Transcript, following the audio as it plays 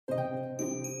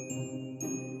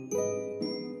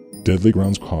Deadly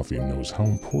Grounds Coffee knows how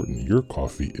important your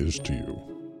coffee is to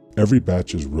you. Every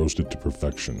batch is roasted to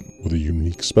perfection with a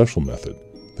unique special method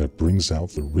that brings out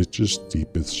the richest,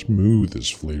 deepest,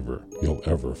 smoothest flavor you'll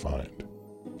ever find.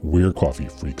 We're coffee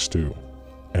freaks too,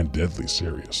 and deadly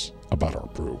serious about our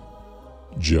brew.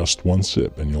 Just one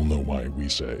sip and you'll know why we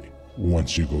say,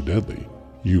 once you go deadly,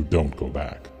 you don't go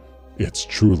back. It's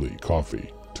truly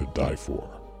coffee to die for.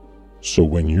 So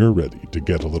when you're ready to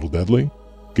get a little deadly,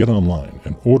 get online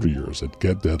and order yours at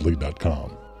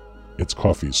getdeadly.com. It's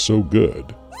coffee so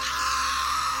good,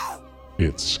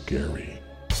 it's scary.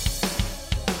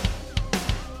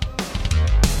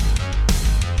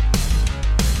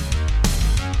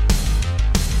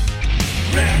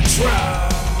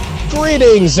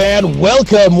 Greetings and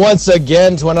welcome once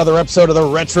again to another episode of the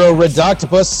Retro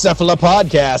Redoctopus Cephala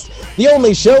Podcast, the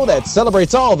only show that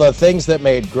celebrates all the things that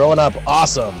made growing up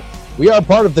awesome. We are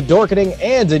part of the Dorkening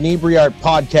and Inebriart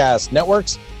Podcast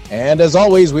networks, and as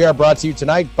always, we are brought to you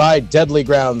tonight by Deadly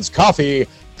Grounds Coffee,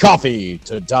 coffee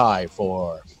to die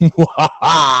for.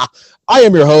 I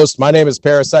am your host. My name is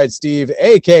Parasite Steve,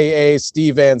 aka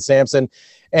Steve Van Samson,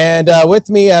 and with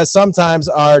me, as sometimes,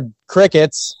 are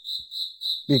crickets.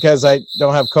 Because I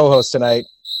don't have co-host tonight.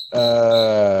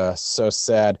 So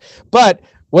sad. But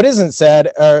what isn't sad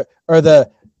are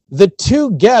the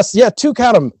two guests. Yeah, two,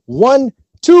 count them.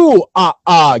 Two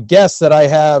guests that I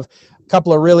have. A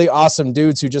couple of really awesome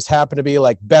dudes who just happen to be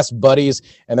like best buddies.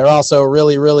 And they're also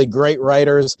really, really great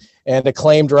writers and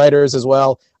acclaimed writers as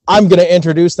well. I'm going to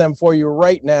introduce them for you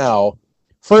right now.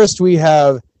 First, we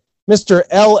have Mr.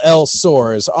 L.L.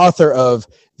 Soares, author of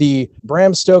the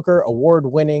Bram Stoker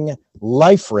award-winning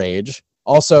Life Rage,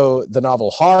 also the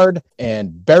novel Hard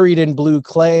and Buried in Blue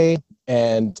Clay,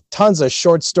 and tons of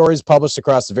short stories published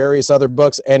across various other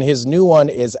books. And his new one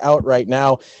is out right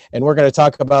now, and we're going to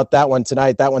talk about that one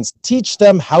tonight. That one's Teach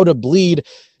Them How to Bleed.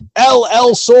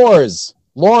 L.L. Soares.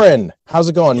 Lauren, how's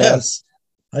it going, man? Yes.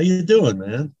 How you doing,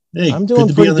 man? Hey, I'm doing good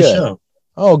to pretty be on the good. show.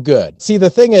 Oh, good. See, the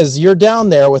thing is, you're down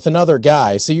there with another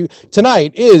guy. So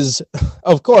tonight is,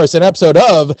 of course, an episode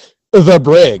of The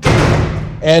Brig.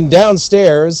 And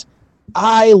downstairs,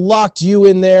 I locked you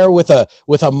in there with a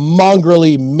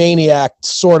mongrelly maniac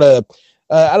sort of.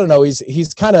 I don't know.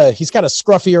 He's kind of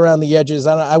scruffy around the edges.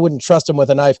 I wouldn't trust him with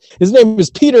a knife. His name is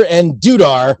Peter N.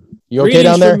 Dudar. You okay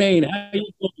down there? From Maine. How you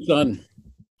doing, son?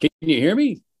 Can you hear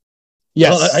me?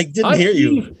 Yes. Well, I didn't hear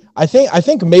you. I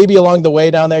think maybe along the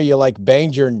way down there you like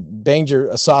banged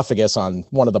your esophagus on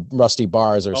one of the rusty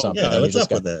bars or something. Yeah, what's up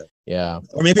with that? Yeah.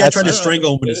 Or maybe I tried to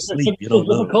strangle him in his sleep. You don't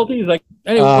know. Difficulties. Like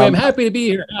anyway, I'm happy to be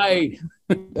here. Hi.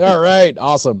 All right,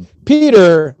 awesome.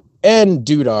 Peter N.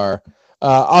 Dudar,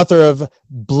 author of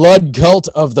Blood Cult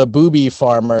of the Booby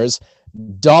Farmers,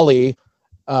 Dolly,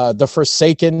 The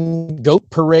Forsaken, Goat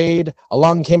Parade,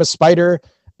 Along Came a Spider,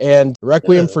 and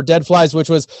Requiem for Dead Flies, which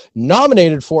was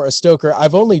nominated for a Stoker.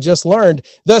 I've only just learned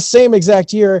the same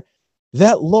exact year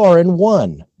that Lauren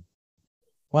won.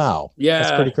 Wow. Yeah.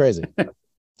 That's pretty crazy.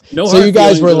 No. So you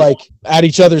guys were like at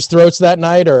each other's throats that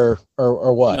night or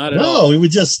what? Not at all. No, we were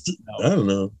just, I don't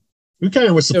know. We kind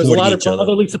of were There was supporting a lot of each other.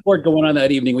 brotherly support going on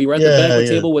that evening. We were at the banquet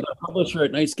table with our publisher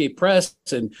at Nightscape Press,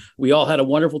 and we all had a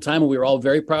wonderful time, and we were all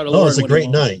very proud of Lauren. Oh, it's a great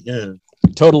night. Yeah.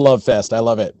 Total love fest. I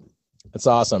love it. It's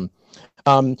awesome.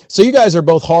 So you guys are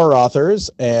both horror authors,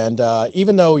 and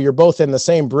even though you're both in the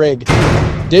same brig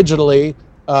digitally,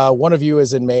 one of you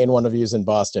is in Maine, one of you is in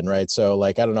Boston, right? So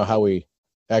like, I don't know how we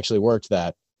actually worked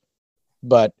that,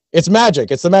 but it's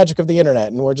magic. It's the magic of the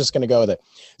internet, and we're just going to go with it.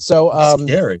 So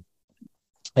Scary.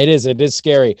 It is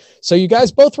scary. So you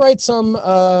guys both write some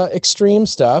extreme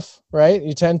stuff, right?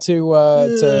 You tend to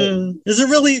Is it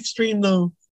really extreme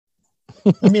though?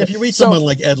 I mean, if you read someone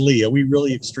like Ed Lee, are we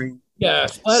really extreme? Yeah,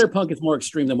 splatterpunk is more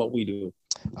extreme than what we do.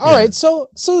 All right, so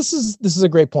this is a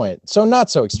great point. So not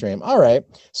so extreme. All right,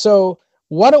 so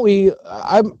why don't we?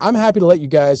 I'm happy to let you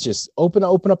guys just open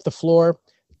up the floor.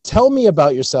 Tell me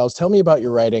about yourselves. Tell me about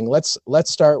your writing. Let's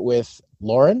start with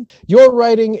Lauren. Your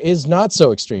writing is not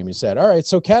so extreme. You said. All right,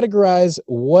 so categorize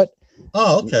what.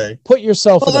 Oh, okay. Put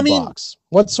yourself in a box.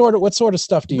 What sort of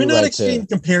stuff do you? We're not write extreme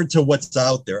compared to what's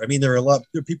out there. I mean, there are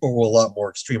people who are a lot more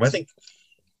extreme. I think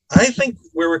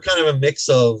we were kind of a mix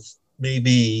of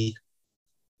maybe,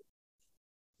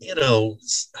 you know,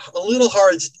 a little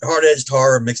hard-edged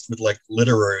horror mixed with like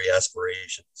literary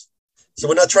aspirations. So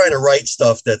we're not trying to write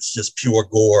stuff that's just pure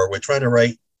gore. We're trying to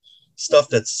write stuff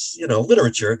that's, you know,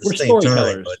 literature at the same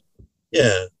time. But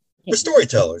yeah, we're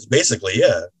storytellers, basically.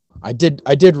 Yeah. I did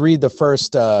read the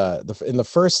first in the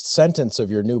first sentence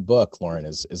of your new book, Lauren,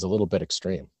 is a little bit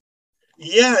extreme.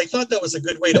 Yeah, I thought that was a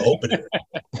good way to open it.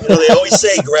 They always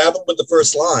say grab them with the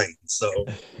first line. So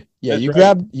yeah, you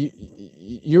grabbed you.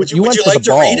 Would you like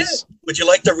to read it? Would you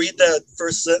like to read that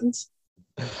first sentence?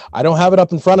 I don't have it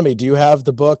up in front of me. Do you have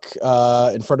the book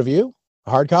in front of you?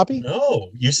 A hard copy? No,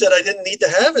 you said I didn't need to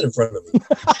have it in front of me,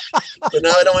 but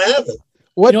now I don't have it.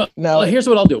 What? Well, here's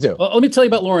what I'll do. Let me tell you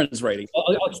about Lauren's writing.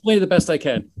 I'll explain it the best I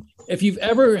can. If you've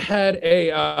ever had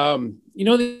a,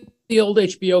 the old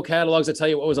HBO catalogs that tell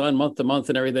you what was on month to month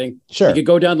and everything. Sure. You could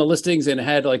go down the listings and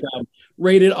had like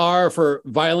rated R for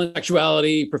violent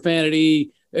sexuality,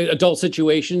 profanity, adult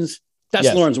situations.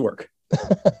 That's Lauren's work.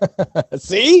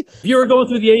 See? If you were going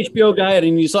through the HBO guide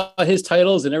and you saw his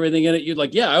titles and everything in it, you'd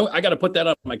like, yeah, I got to put that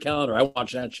on my calendar. I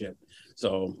watch that shit.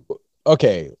 So,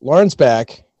 okay, Lauren's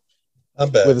back. I'm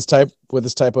back with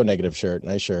his typo negative shirt.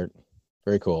 Nice shirt.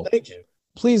 Very cool. Thank you.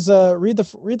 Please read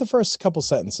the first couple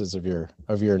sentences of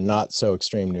your not so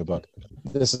extreme new book.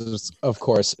 This is, of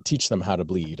course, Teach Them How to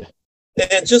Bleed.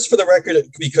 And just for the record,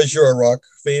 because you're a rock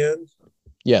fan,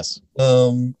 yes.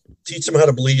 Teach Them How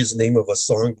to Bleed is the name of a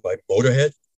song by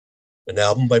Motorhead, an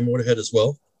album by Motorhead as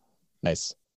well.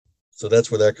 Nice. So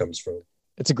that's where that comes from.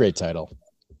 It's a great title.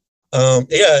 Yeah, and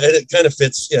it kind of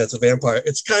fits. Yeah, it's a vampire.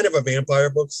 It's kind of a vampire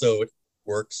book, so it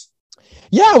works.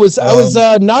 Yeah, I was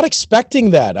not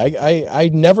expecting that. I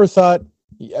never thought.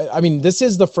 I mean, this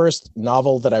is the first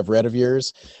novel that I've read of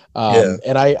yours,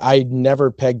 and I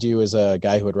never pegged you as a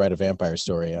guy who would write a vampire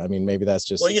story. I mean, maybe that's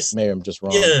just maybe I'm just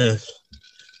wrong. Yeah,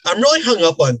 I'm really hung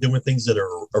up on doing things that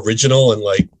are original and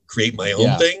like create my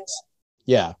own things.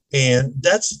 Yeah, and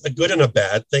that's a good and a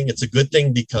bad thing. It's a good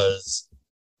thing because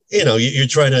you're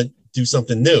trying to do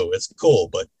something new. It's cool,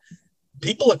 but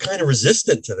people are kind of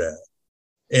resistant to that.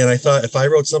 And I thought if I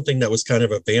wrote something that was kind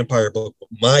of a vampire book,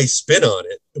 my spin on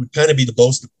it, it would kind of be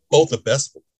both the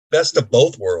best of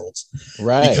both worlds.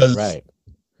 Right. Because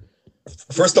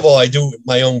first of all, I do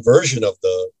my own version of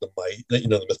the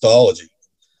mythology,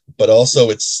 but also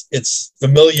it's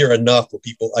familiar enough where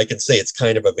people, I can say it's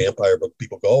kind of a vampire book.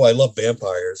 People go, oh, I love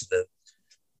vampires. And then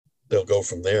they'll go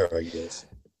from there, I guess.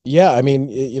 Yeah, I mean,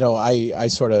 I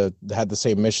sort of had the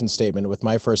same mission statement with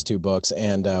my first two books,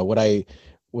 and what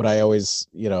I always,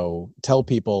 tell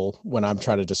people when I'm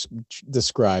trying to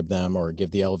describe them or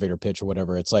give the elevator pitch or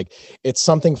whatever, it's like, it's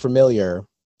something familiar,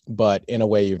 but in a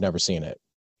way you've never seen it.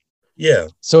 Yeah.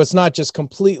 So it's not just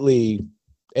completely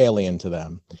alien to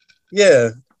them. Yeah.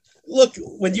 Look,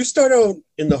 when you start out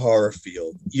in the horror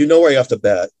field, right off the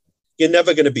bat, you're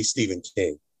never going to be Stephen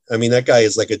King. I mean, that guy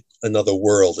is like another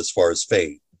world as far as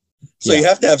fame. So you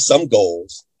have to have some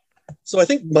goals. So I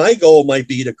think my goal might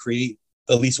be to create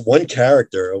at least one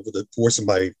character over the course of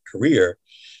my career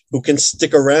who can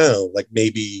stick around, like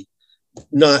maybe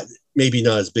not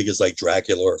as big as like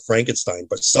Dracula or Frankenstein,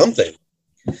 but something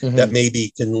that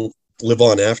maybe can live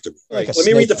on after me. Like let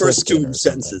me read the first two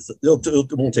sentences.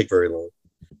 It won't take very long.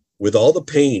 With all the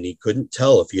pain, he couldn't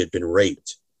tell if he had been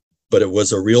raped, but it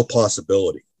was a real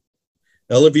possibility.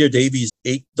 Elvira Davies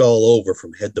ached all over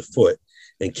from head to foot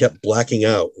and kept blacking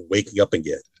out and waking up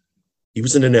again. He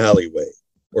was in an alleyway,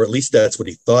 or at least that's what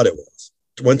he thought it was.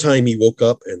 One time he woke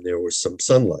up and there was some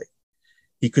sunlight.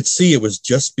 He could see it was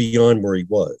just beyond where he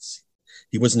was.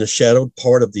 He was in a shadowed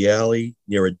part of the alley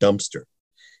near a dumpster.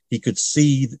 He could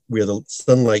see where the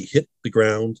sunlight hit the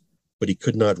ground, but he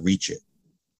could not reach it.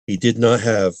 He did not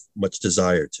have much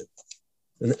desire to.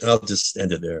 And I'll just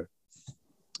end it there.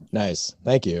 Nice.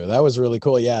 Thank you. That was really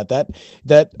cool. Yeah,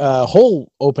 that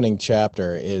whole opening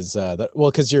chapter is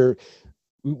because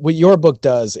what your book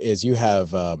does is you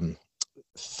have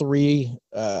three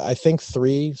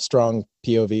strong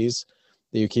POVs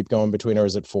that you keep going between, or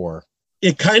is it 4?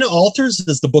 It kind of alters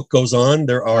as the book goes on.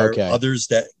 There are others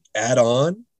that add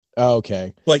on. Oh,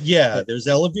 okay. But yeah, there's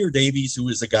Elvira Davies, who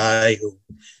is a guy who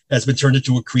has been turned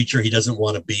into a creature he doesn't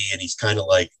want to be. And he's kind of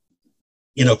like,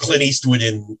 Clint Eastwood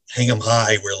in Hang 'em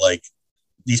High, where like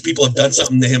these people have done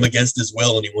something to him against his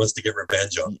will and he wants to get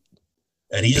revenge on them.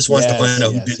 And he just wants to find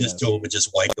out who did this to him and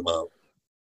just wipe them out.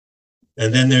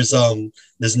 And then there's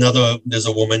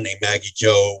a woman named Maggie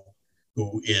Jo,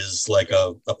 who is like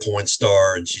a porn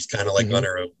star, and she's kind of like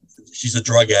she's a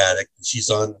drug addict, and she's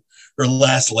on her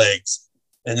last legs.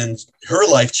 And then her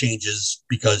life changes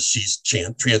because she's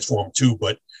transformed too.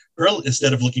 But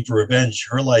instead of looking for revenge,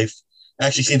 her life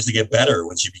actually seems to get better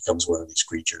when she becomes one of these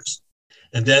creatures.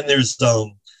 And then there's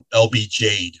LB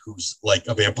Jade, who's like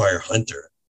a vampire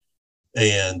hunter.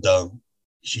 And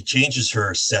she changes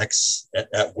her sex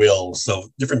at will. So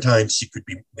different times she could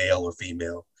be male or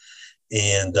female.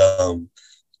 And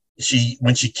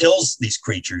when she kills these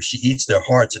creatures, she eats their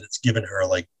hearts, and it's given her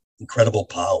like incredible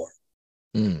power.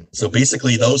 So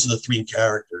basically those are the 3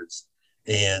 characters.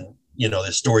 and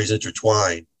the stories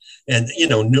intertwine, and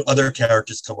new other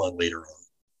characters come on later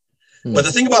on. But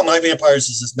the thing about My Vampires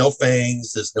is there's no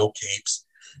fangs, there's no capes.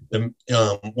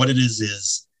 What it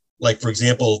is like, for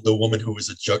example, the woman who is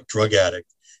a drug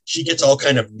addict, she gets all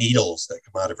kind of needles that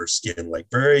come out of her skin, like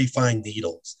very fine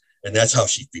needles, and that's how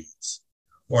she feeds.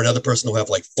 Or another person will have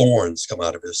like thorns come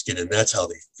out of their skin, and that's how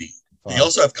they feed. Wow. They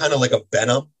also have kind of like a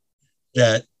venom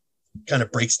that kind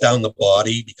of breaks down the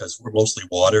body because we're mostly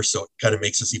water, so it kind of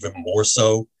makes us even more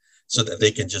so that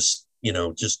they can just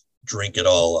drink it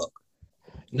all up.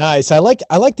 Nice. I like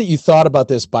that you thought about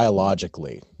this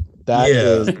biologically. That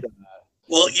is,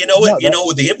 well,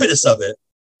 the impetus of it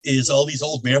is all these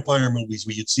old vampire movies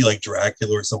where you'd see like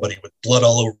Dracula or somebody with blood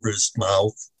all over his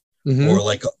mouth, or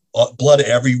like blood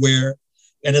everywhere,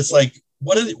 and it's like,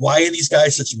 why are these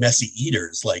guys such messy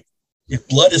eaters? Like, if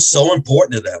blood is so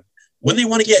important to them, wouldn't they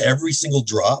want to get every single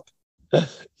drop? Yes.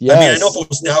 I mean, I know if it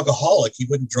was an alcoholic, he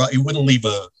wouldn't leave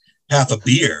half a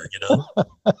beer,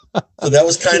 So that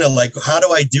was kind of like, how do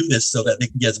I do this so that they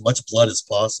can get as much blood as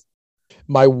possible?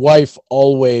 My wife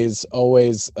always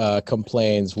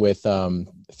complains with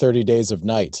 30 Days of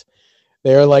Night.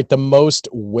 They're like the most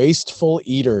wasteful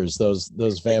eaters, those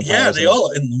vampires. Yeah, they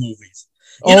all in the movies.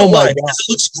 You know why? Because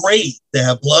it looks great to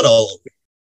have blood all over.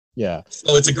 Yeah.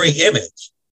 So it's a great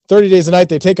image. 30 Days of Night,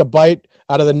 they take a bite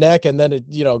out of the neck and then it,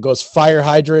 goes fire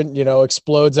hydrant,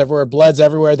 explodes everywhere, blood's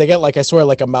everywhere. They get like, I swear,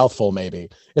 like a mouthful maybe.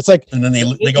 It's like, and then they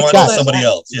go on to somebody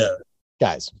else. Yeah.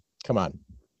 Guys, come on.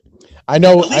 I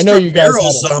know you guys.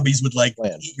 Zombies would like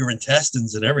eat your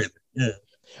intestines and everything. Yeah.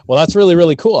 Well, that's really,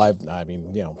 really cool. I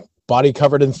mean, body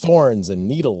covered in thorns and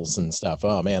needles and stuff.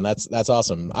 Oh man, that's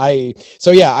awesome. I'm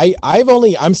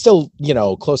still,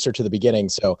 closer to the beginning.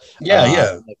 So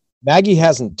Maggie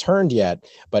hasn't turned yet,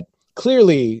 but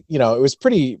clearly, it was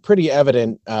pretty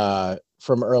evident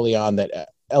from early on that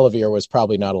Elevere was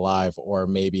probably not alive, or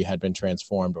maybe had been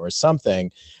transformed or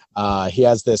something. He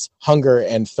has this hunger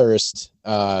and thirst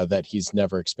that he's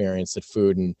never experienced, that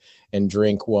food and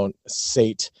drink won't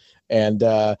sate. And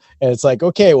it's like,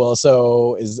 okay, well,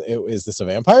 so is this a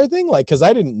vampire thing? Like, because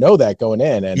I didn't know that going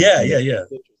in. And yeah.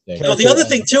 Well, the other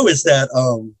thing too is that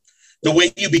the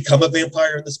way you become a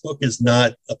vampire in this book is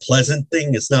not a pleasant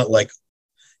thing. It's not like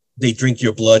they drink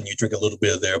your blood and you drink a little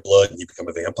bit of their blood and you become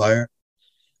a vampire.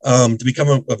 To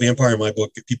become a vampire in my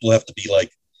book, people have to be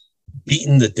like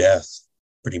beaten to death,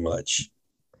 pretty much.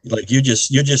 Like you're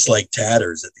just like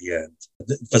tatters at the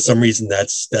end. For some reason,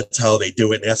 that's how they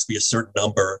do it. It has to be a certain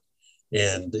number,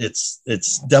 and it's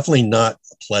definitely not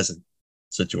a pleasant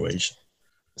situation.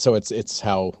 So it's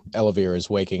how Elevere is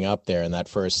waking up there in that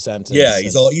first sentence. Yeah,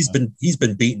 he's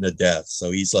been beaten to death,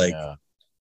 so he's like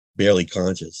barely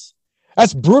conscious.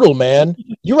 That's brutal, man.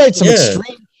 You write some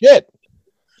extreme shit.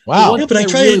 Wow. Yeah, but I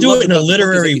try to do it in a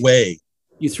literary way.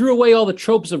 You threw away all the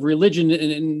tropes of religion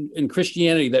in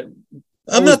Christianity that.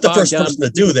 I'm not the first person to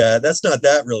do that. That's not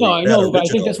that really. No, I know, but I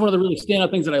think that's one of the really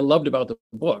standout things that I loved about the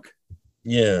book.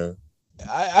 Yeah.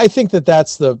 I think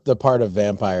that's the part of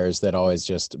vampires that always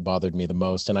just bothered me the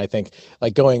most. And I think,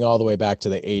 like, going all the way back to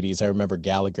the 80s, I remember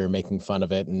Gallagher making fun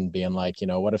of it and being like,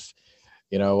 what if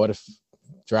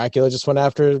Dracula just went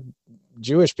after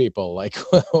Jewish people? Like,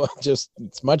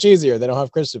 it's much easier. They don't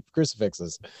have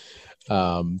crucifixes.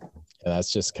 And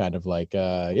that's just kind of like,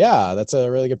 that's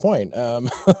a really good point.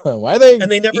 Why are they?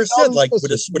 And they never said, like,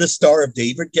 would a Star of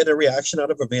David get a reaction out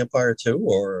of a vampire too,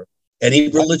 or any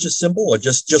religious symbol, or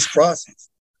just crosses?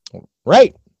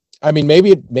 Right. I mean,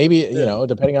 maybe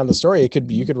depending on the story,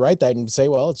 you could write that and say,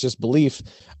 well, it's just belief.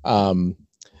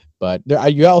 But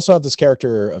you also have this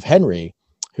character of Henry,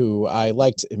 who I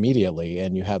liked immediately,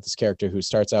 and you have this character who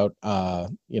starts out,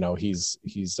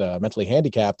 he's a mentally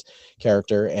handicapped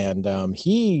character, and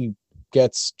he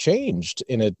gets changed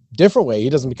in a different way. He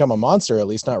doesn't become a monster, at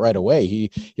least not right away. He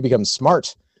becomes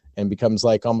smart and becomes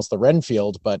like almost the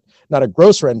Renfield, but not a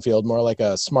gross Renfield, more like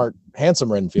a smart, handsome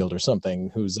Renfield or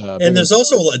something. Who's and there's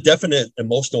also a definite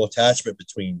emotional attachment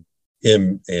between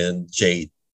him and Jade,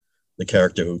 the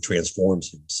character who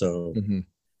transforms him. So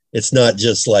it's not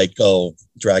just like,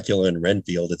 Dracula and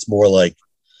Renfield. It's more like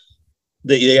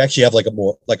they actually have like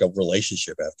a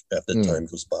relationship after time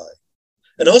goes by.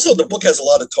 And also the book has a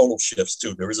lot of tonal shifts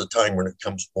too. There is a time when it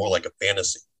becomes more like a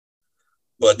fantasy,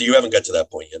 but you haven't got to that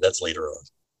point yet. That's later on.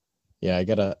 Yeah, I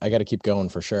gotta keep going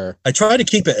for sure. I try to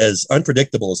keep it as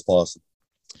unpredictable as possible.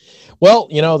 Well,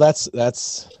 that's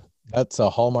a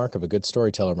hallmark of a good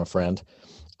storyteller, my friend.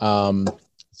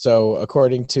 So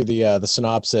according to the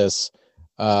synopsis,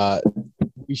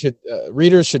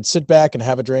 readers should sit back and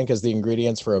have a drink as the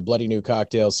ingredients for a bloody new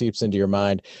cocktail seeps into your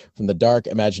mind from the dark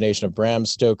imagination of Bram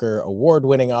Stoker,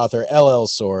 award-winning author L.L.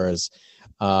 Soares.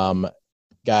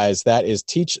 Guys, that is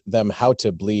Teach Them How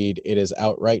to Bleed. It is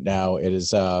out right now. It is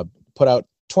put out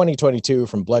 2022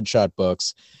 from Bloodshot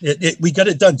Books. We got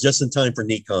it done just in time for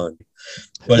NeatCon,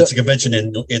 but it's a convention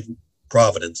in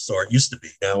Providence, or it used to be.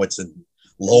 Now it's in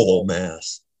Lowell,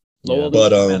 Mass.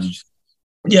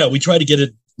 Yeah, we tried to get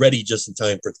it ready just in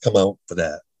time for it to come out for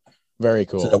that. Very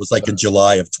cool. So that was like in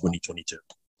July of 2022.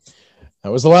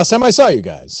 That was the last time I saw you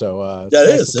guys. So it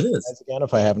is. Again,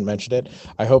 if I haven't mentioned it,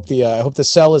 I hope the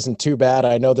cell isn't too bad.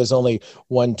 I know there's only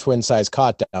one twin size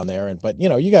cot down there, but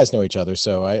you guys know each other,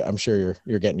 so I'm sure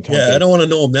you're getting comfy. Yeah, I don't want to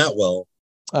know him that well.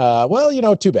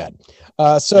 Well, too bad.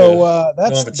 That's don't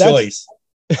have a choice.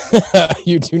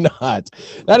 You do not.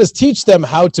 That is Teach Them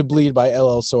How to Bleed by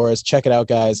L.L. Soros. Check it out,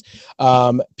 guys.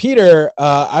 Peter,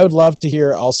 I would love to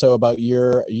hear also about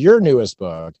your newest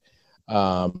book.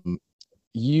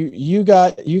 You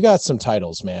got some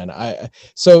titles, man.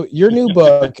 So your new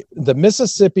book, The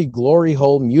Mississippi Glory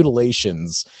Hole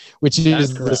Mutilations, which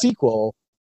is the sequel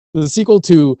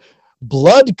to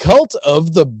Blood Cult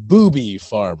of the Booby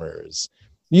Farmers.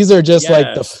 These are just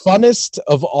like the funnest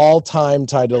of all time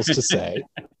titles to say.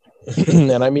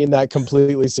 And I mean that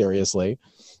completely seriously.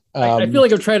 I feel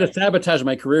like I'm trying to sabotage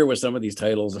my career with some of these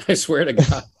titles. I swear to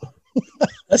God.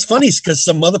 That's funny because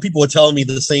some other people were telling me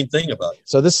the same thing about it.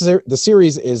 So this is the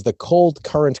series is the Cold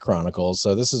Current Chronicles.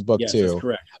 So this is book 2. That's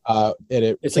correct.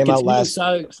 It came out last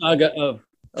saga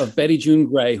of Betty June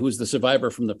Gray, who's the survivor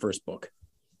from the first book.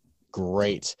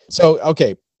 Great. So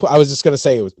okay, I was just going to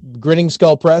say it was Grinning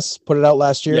Skull Press put it out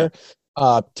last year.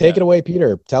 Take it away,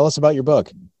 Peter. Tell us about your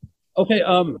book. Okay.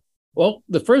 Well,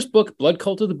 the first book, Blood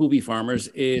Cult of the Booby Farmers,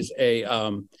 is a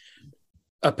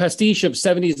pastiche of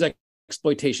 70s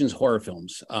exploitations horror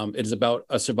films. It is about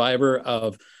a survivor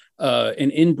of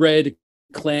an inbred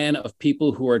clan of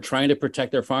people who are trying to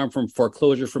protect their farm from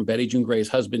foreclosure from Betty June Gray's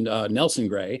husband, Nelson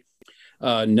Gray.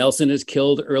 Nelson is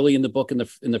killed early in the book, in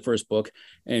the first book,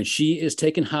 and she is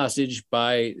taken hostage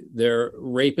by their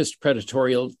rapist,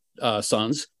 predatory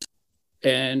sons.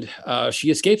 And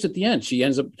she escapes at the end. She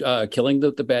ends up killing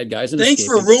the bad guys. And thanks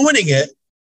for ruining it.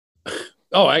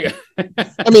 Oh, I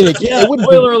mean, it wouldn't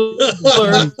spoiler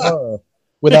alert.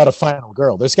 Without a final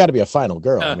girl. There's got to be a final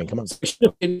girl. I mean, come on.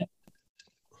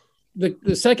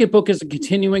 The second book is a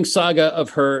continuing saga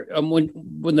of her.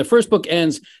 When the first book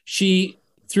ends, she,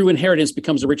 through inheritance,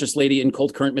 becomes the richest lady in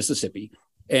Cold Current, Mississippi.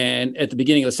 And at the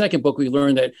beginning of the second book, we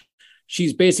learn that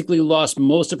she's basically lost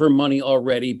most of her money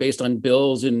already based on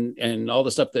bills and all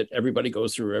the stuff that everybody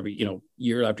goes through every,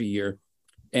 year after year.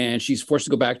 And she's forced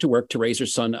to go back to work to raise her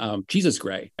son, Jesus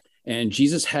Gray. And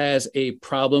Jesus has a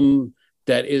problem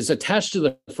that is attached to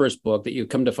the first book that you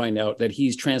come to find out that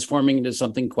he's transforming into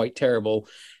something quite terrible.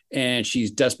 And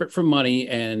she's desperate for money.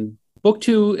 And book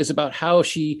 2 is about how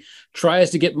she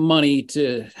tries to get money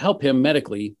to help him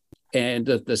medically and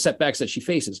the setbacks that she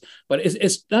faces. But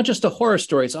it's not just a horror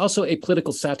story. It's also a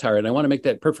political satire. And I want to make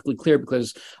that perfectly clear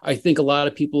because I think a lot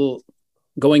of people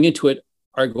going into it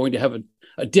are going to have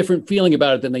a different feeling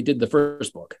about it than they did the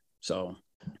first book. So.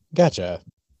 Gotcha.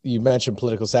 You mentioned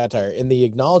political satire. In the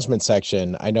acknowledgement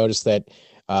section, I noticed that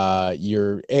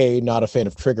you're not a fan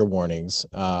of trigger warnings,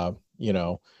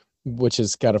 which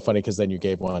is kind of funny because then you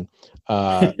gave one.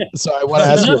 So I want to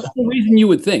ask you. That's the reason you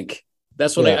would think.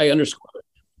 That's what I underscore.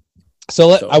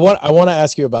 So I want to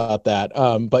ask you about that.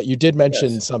 But you did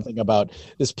mention something about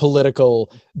this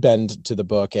political bend to the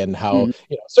book and how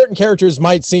certain characters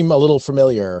might seem a little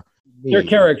familiar. They're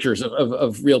characters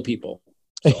of real people.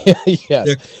 So. Yeah.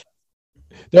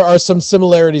 There are some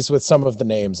similarities with some of the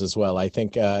names as well. I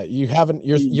think you haven't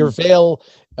your veil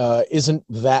isn't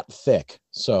that thick,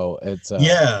 so it's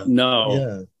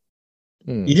no.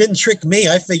 You didn't trick me.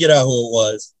 I figured out who it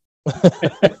was.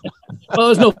 Well,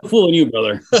 there's no fooling you,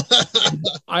 brother.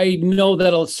 I know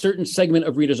that a certain segment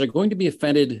of readers are going to be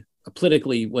offended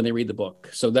politically when they read the book.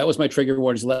 So that was my trigger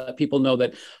warning, to let people know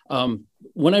that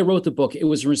when I wrote the book, it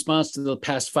was in response to the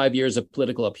past 5 years of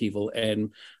political upheaval.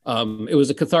 And it was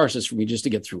a catharsis for me just to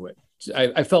get through it.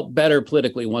 I felt better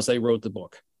politically once I wrote the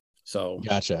book. So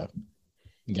Gotcha.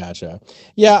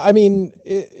 Yeah. I mean,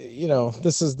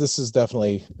 this is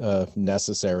definitely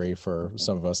necessary for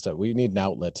some of us we need an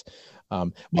outlet.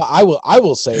 Well, I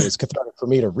will say it was cathartic for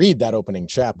me to read that opening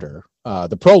chapter,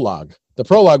 the prologue. The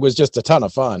prologue was just a ton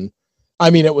of fun. I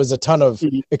mean, it was a ton of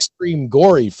extreme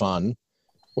gory fun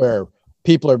where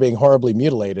people are being horribly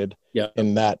mutilated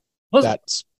in that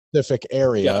specific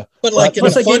area. Yeah. But like in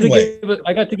a fun way.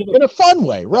 In a fun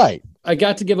way, right. I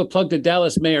got to give a plug to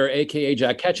Dallas Mayer, aka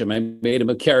Jack Ketchum. I made him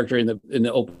a character in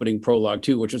the opening prologue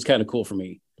too, which was kind of cool for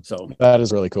me. So that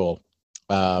is really cool.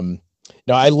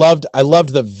 No, I loved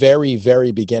the very,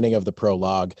 very beginning of the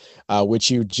prologue,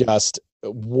 which you just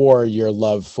wore your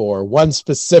love for one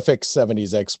specific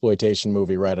 70s exploitation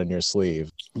movie right on your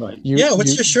sleeve. Right.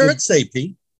 What's your shirt say,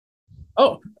 Pete?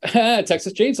 Oh,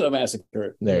 Texas Chainsaw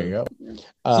Massacre. There you go.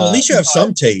 So at least you have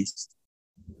some taste.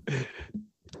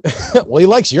 Well, he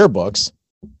likes your books.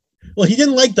 Well, he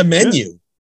didn't like the menu,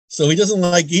 so he doesn't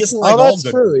like. Oh, all that's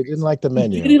good true. movies. He didn't like the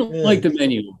menu. He didn't like the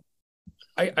menu.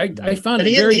 I found And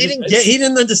it he very.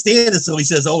 didn't understand it, so he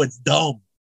says, "Oh, it's dumb."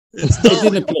 It's It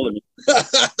dumb. didn't appeal to me.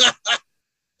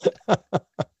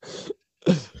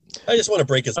 I just want to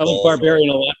break his I like balls. Barbarian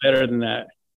a lot better than that.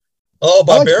 Oh,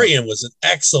 Barbarian was an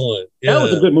excellent. Yeah. That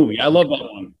was a good movie. I love that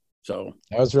one. So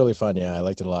That was really fun. Yeah, I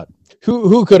liked it a lot.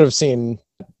 Who could have seen,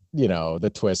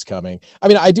 the twist coming? I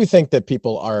mean, I do think that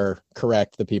people are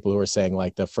correct. The people who are saying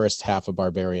like the first half of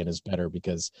Barbarian is better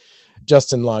because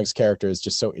Justin Long's character is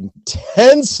just so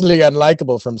intensely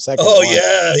unlikable from second. Oh one.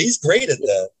 yeah, he's great at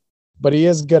that. But he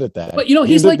is good at that. but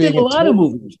he's like that in a lot of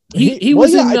movies. He Well,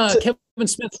 was yeah, in Kevin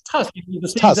Smith's Tusk. He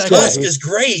was the same Tusk, exact yeah. guy. Tusk is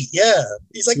great. Yeah,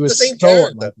 he's like He the was same so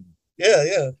character. unlikable.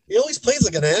 Yeah. He always plays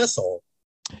like an asshole.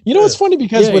 It's funny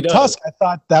because Yeah, he with does. Tusk, I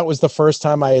thought that was the first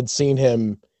time I had seen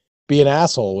him be an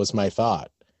asshole. Was my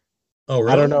thought. Oh,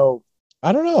 really? I don't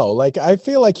know. Like I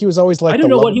feel like he was always like I don't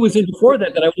know what he was in before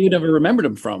that I would never remembered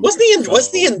him from. Wasn't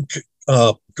he in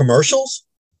commercials?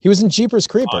 He was in Jeepers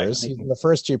Creepers. I He's in the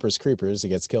first Jeepers Creepers. He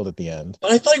gets killed at the end.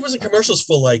 But I thought he was in commercials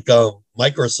for like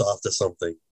Microsoft or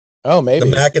something. Oh, maybe.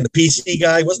 The Mac and the PC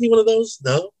guy. Wasn't he one of those?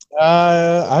 No.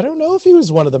 I don't know if he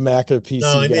was one of the Mac or PC.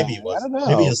 No, guys. maybe he was. I don't know.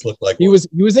 Maybe he just looked like He one.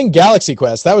 was in Galaxy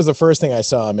Quest. That was the first thing I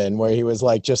saw him in, where he was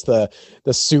like just the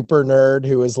super nerd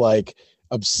who was like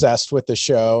obsessed with the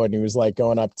show, and he was like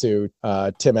going up to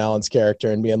Tim Allen's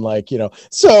character and being like,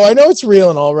 so I know it's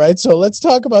real and all right, so let's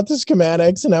talk about the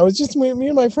schematics. And I was just me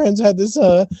and my friends had this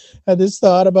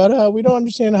thought about how we don't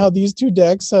understand how these two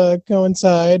decks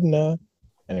coincide. And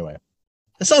anyway,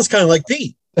 That sounds kind of like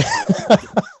Pete.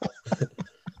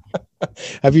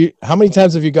 how many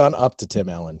times have you gone up to Tim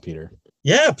Allen, Peter?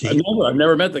 Yeah, Pete. I've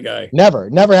never met the guy. Never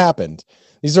happened.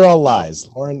 These are all lies.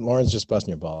 Lauren's just busting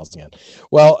your balls again.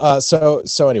 Well, so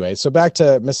anyway, so back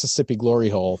to Mississippi Glory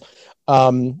Hole.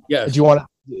 Yes. Do you want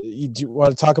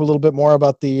to talk a little bit more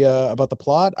about the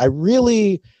plot? I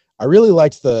really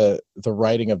liked the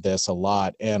writing of this a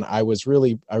lot, and I was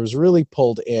really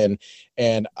pulled in.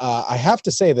 And I have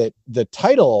to say that the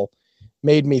title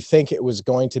made me think it was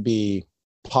going to be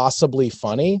possibly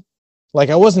funny. Like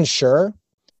I wasn't sure.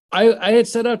 I had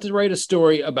set out to write a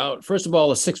story about, first of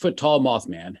all, a 6 foot tall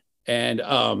Mothman. And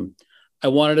I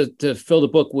wanted to fill the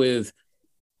book with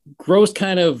gross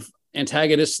kind of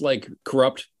antagonists like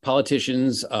corrupt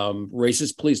politicians,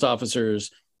 racist police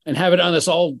officers, and have it on this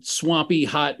all swampy,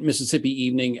 hot Mississippi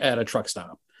evening at a truck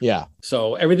stop. Yeah.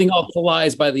 So everything all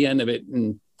collides by the end of it.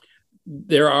 And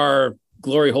there are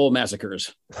glory hole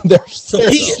massacres. So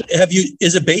Pete,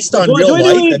 is it based on Do real I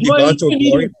life? need Have you gone to a to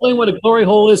glory? explain what a glory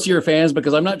hole is to your fans?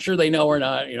 Because I'm not sure they know or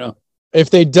not,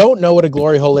 If they don't know what a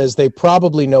glory hole is, they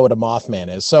probably know what a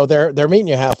Mothman is. So they're meeting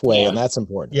you halfway, and that's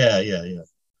important. Yeah. Fair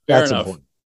That's enough.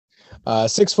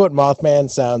 important. 6 foot Mothman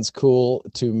sounds cool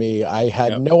to me. I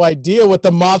had no idea what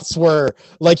the moths were.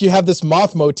 Like you have this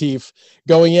moth motif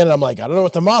going in, and I'm like, I don't know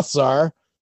what the moths are.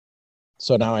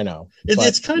 So now I know.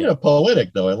 It's kind of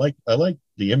poetic, though. I like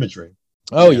the imagery.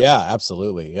 Oh yeah,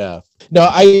 absolutely. Yeah. No,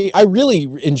 I really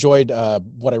enjoyed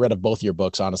what I read of both your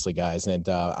books, honestly, guys, and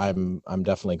I'm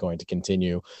definitely going to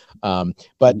continue.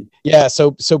 But yeah,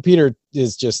 so Peter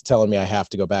is just telling me I have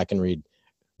to go back and read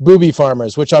Booby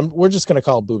Farmers, which we're just going to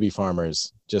call Booby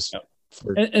Farmers. Just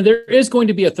and there is going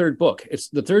to be a third book.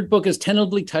 The third book is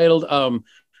tentatively titled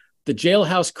 "The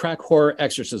Jailhouse Crack Horror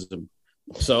Exorcism."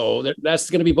 So that's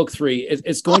going to be book 3.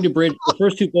 It's going to bridge the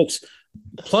first 2 books.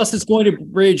 Plus, it's going to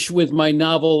bridge with my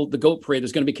novel, The Goat Parade.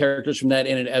 There's going to be characters from that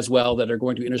in it as well that are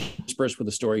going to intersperse with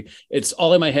the story. It's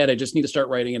all in my head. I just need to start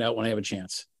writing it out when I have a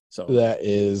chance. So that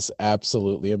is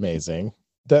absolutely amazing.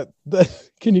 That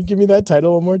can you give me that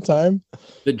title one more time?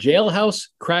 The Jailhouse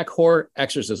Crack Horror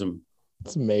Exorcism.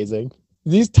 It's amazing.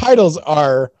 These titles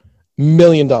are $1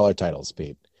 million titles,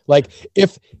 Pete. Like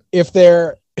if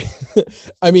they're,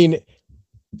 I mean,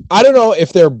 I don't know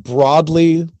if they're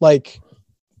broadly like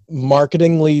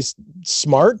marketingly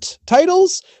smart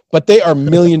titles, but they are $1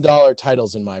 million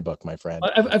titles in my book, my friend.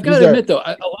 I've got to admit, though,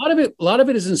 a lot of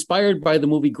it is inspired by the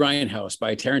movie Grindhouse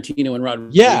by Tarantino and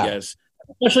Rodriguez. Yeah.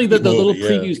 Especially the little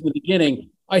previews in the beginning.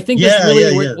 I think that's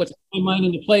really what's putting my mind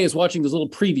into play is watching those little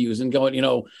previews and going,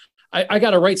 I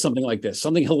got to write something like this,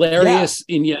 something hilarious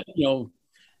and yet,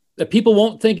 that people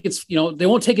won't think it's, they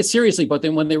won't take it seriously, but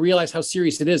then when they realize how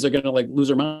serious it is, they're going to like lose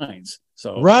their minds.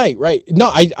 So right. No,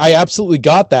 I absolutely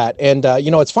got that. And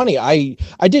it's funny. I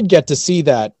did get to see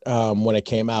that when it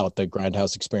came out, the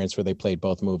Grindhouse experience where they played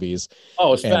both movies.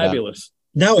 Oh, it's fabulous.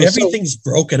 Now everything's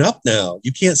broken up now.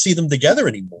 You can't see them together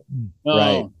anymore.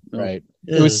 Right.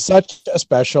 Yeah. It was such a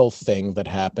special thing that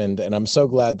happened, and I'm so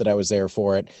glad that I was there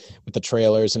for it with the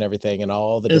trailers and everything and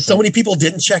all the. And so many people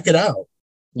didn't check it out.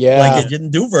 Yeah, like it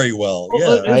didn't do very well.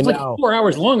 Yeah, it was like 4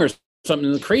 hours long or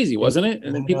something crazy, wasn't it?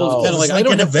 And then people kind of like, I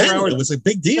don't an event. It was a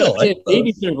big deal.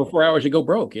 Babysitter for 4 hours, you go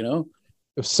broke. It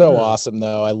was so awesome,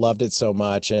 though. I loved it so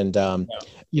much, and I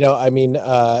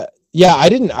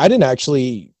didn't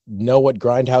actually know what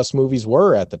Grindhouse movies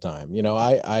were at the time.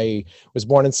 I was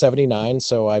born in '79,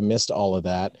 so I missed all of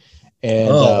that.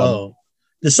 And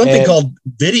there's something called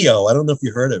Video. I don't know if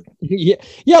you heard of it.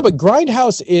 Yeah, but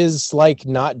Grindhouse is like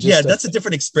not just. Yeah, that's a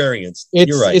different experience.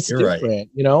 You're right. You're different,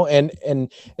 right.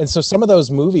 And so some of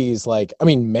those movies, like, I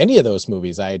mean, many of those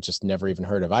movies I had just never even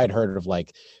heard of. I had heard of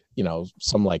like,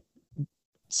 some like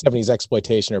 70s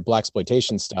exploitation or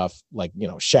blaxploitation stuff, like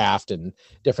Shaft and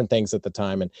different things at the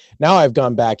time. And now I've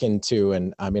gone back into,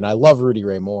 and I mean, I love Rudy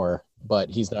Ray Moore, but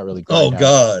he's not really. Oh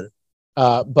God.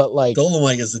 But like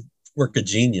Dolomite is a work of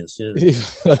genius. Yeah.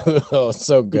 Oh,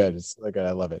 so good. It's so good.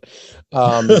 I love it.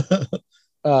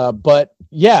 But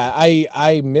yeah,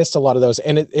 I missed a lot of those,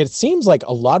 and it seems like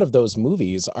a lot of those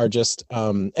movies are just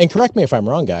and correct me if I'm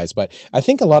wrong, guys, but I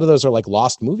think a lot of those are like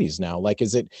lost movies now. Like,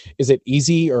 is it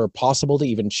easy or possible to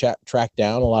even track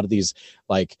down a lot of these,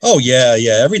 like? Oh yeah,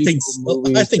 everything's.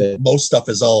 I think most stuff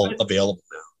is all available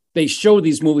now. They show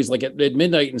these movies like at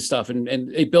midnight and stuff, and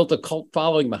they built a cult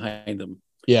following behind them.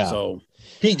 Yeah. So,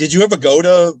 Pete, did you ever go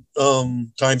to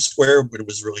Times Square when it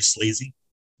was really sleazy?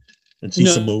 And see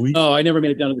some movies? No, I never made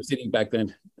it down to the city back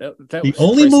then. The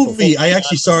only movie I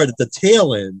actually saw it at the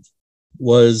tail end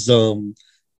was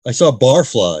I saw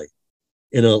Barfly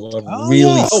in a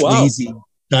really sleazy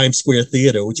Times Square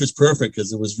theater, which was perfect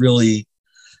because it was really,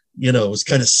 it was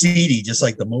kind of seedy, just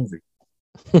like the movie.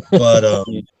 But I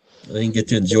didn't get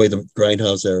to enjoy the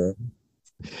Grindhouse era.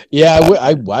 Yeah,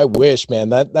 I wish, man.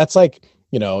 That's like,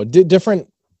 different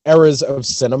eras of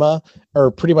cinema are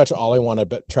pretty much all I want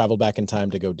to travel back in time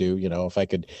to go do. If I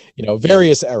could,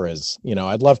 various eras.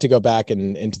 I'd love to go back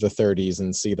into the 30s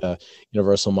and see the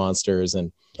Universal monsters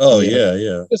and. Oh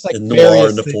yeah. Just like and noir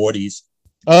in the 40s.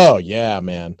 Oh yeah,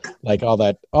 man! Like all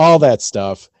that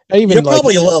stuff. You're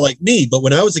probably a lot like me, but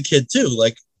when I was a kid too,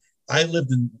 like I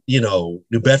lived in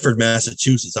New Bedford,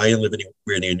 Massachusetts. I didn't live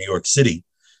anywhere near New York City,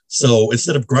 so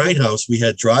instead of Grindhouse, we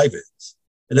had drive-ins,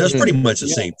 and that was pretty much the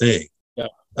same thing. Yeah.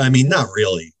 I mean, not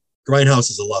really. Grindhouse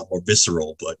is a lot more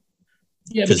visceral, but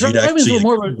because drive-ins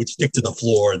would stick to the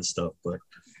floor and stuff. But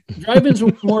drive-ins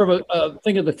were more of a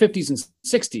thing of the 50s and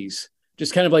 60s,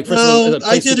 just kind of like.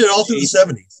 I did it all through the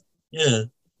 70s. Yeah.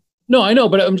 No, I know,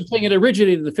 but I'm just saying it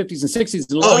originated in the 50s and 60s.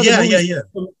 And a lot of the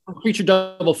from Creature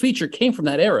Double Feature came from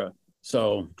that era.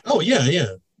 So. Oh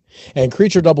yeah. And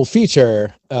Creature Double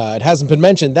Feature, it hasn't been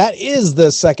mentioned, that is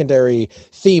the secondary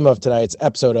theme of tonight's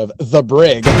episode of The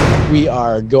Brig. We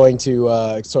are going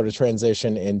to sort of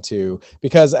transition into,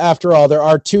 because after all, there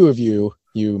are two of you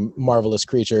marvelous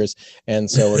creatures, and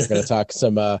so we're going to talk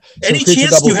some any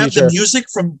chance you have the music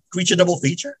from Creature Double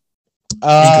Feature?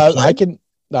 I can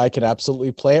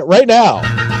absolutely play it right now.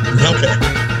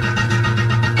 Okay.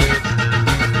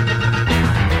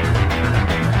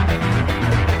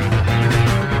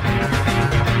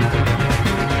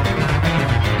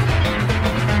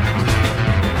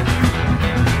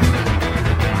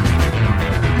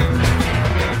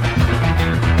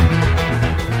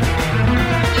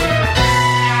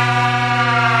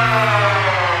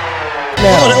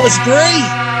 Now, that was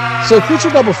great. So Creature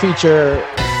Double Feature,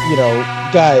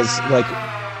 guys, like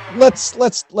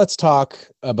let's talk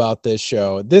about this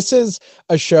show. This is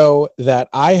a show that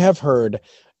I have heard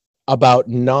about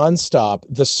nonstop.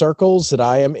 The circles that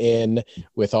I am in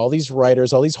with all these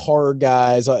writers, all these horror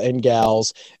guys and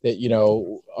gals that,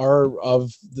 are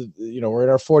of the, we're in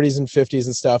our 40s and 50s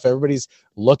and stuff. Everybody's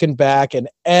looking back and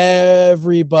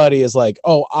everybody is like,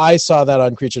 oh, I saw that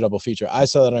on Creature Double Feature. I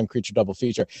saw that on Creature Double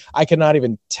Feature. I cannot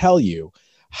even tell you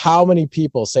how many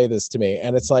people say this to me.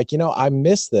 And it's like, I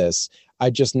miss this. I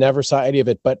just never saw any of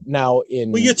it. But now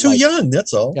you're too young.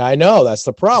 That's all. I know. That's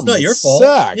the problem. It's not your fault.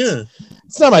 Sucks. Yeah.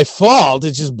 It's not my fault.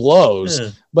 It just blows. Yeah.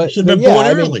 But you should have been born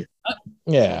early.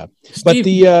 Yeah.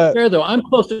 Steve, but fair though, I'm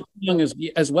close to young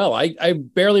as well. I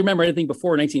barely remember anything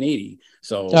before 1980.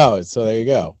 So so there you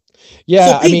go.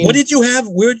 Yeah. So, Pete, what did you have?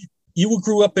 Where you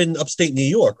grew up in upstate New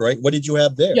York, right? What did you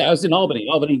have there? Yeah, I was in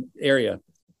Albany area.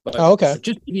 But Oh, okay.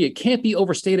 just it can't be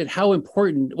overstated how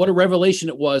important, what a revelation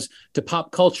it was to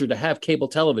pop culture to have cable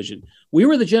television. We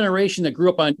were the generation that grew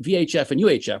up on VHF and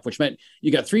UHF, which meant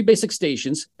you got 3 basic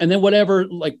stations and then whatever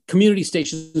like community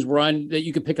stations were on that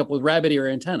you could pick up with rabbit ear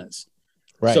antennas.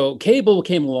 Right. So cable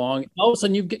came along. All of a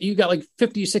sudden you got like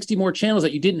 50, 60 more channels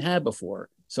that you didn't have before.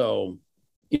 So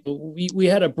we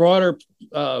had a broader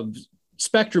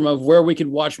spectrum of where we could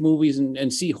watch movies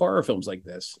and see horror films like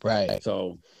this. Right.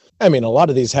 So, I mean, a lot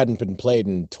of these hadn't been played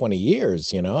in 20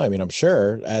 years, you know. I mean, I'm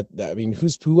sure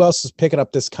who else is picking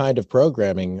up this kind of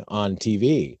programming on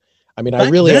TV? I mean,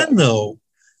 Back then, though,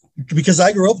 because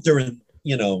I grew up during,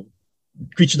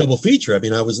 Creature Double Feature. I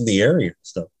mean, I was in the area and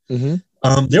stuff.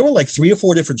 Mm-hmm. There were like 3 or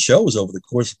 4 different shows over the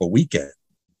course of a weekend.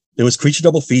 There was Creature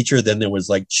Double Feature. Then there was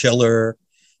like Chiller.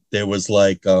 There was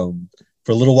like, for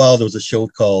a little while, there was a show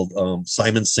called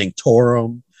Simon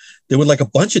Sanctorum. There were like a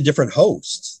bunch of different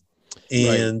hosts.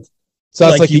 And right. So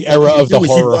that's like the era of the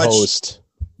horror host.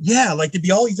 Yeah, like there'd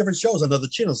be all these different shows on other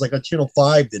channels. Like on Channel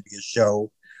 5, there'd be a show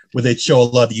where they'd show a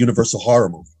lot of the Universal horror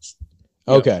movies.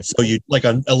 Okay. So you'd like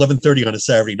on 11:30 on a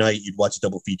Saturday night, you'd watch a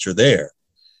double feature there.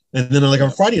 And then like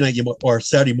on Friday night or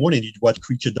Saturday morning, you'd watch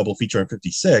Creature Double Feature on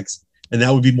 56. And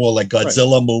that would be more like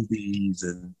Godzilla movies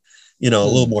and, a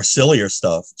little more sillier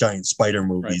stuff, giant spider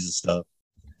movies and stuff.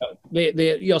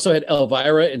 You also had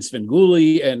Elvira and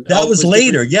Svengoolie, and that was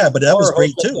later, but that was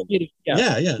great too.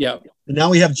 Yeah. And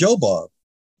now we have Joe Bob.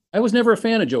 I was never a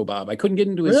fan of Joe Bob. I couldn't get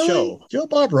into his show. Joe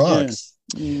Bob rocks.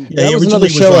 Yeah, that was another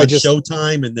show on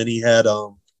Showtime, and then he had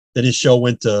then his show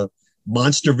went to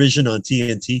Monster Vision on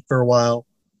TNT for a while,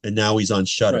 and now he's on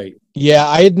Shudder. Right. Yeah,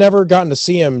 I had never gotten to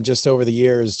see him just over the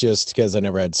years, just because I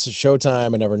never had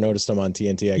Showtime. I never noticed him on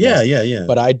TNT. I guess. Yeah.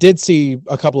 But I did see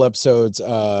a couple episodes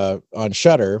on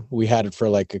Shudder. We had it for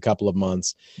like a couple of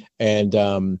months, and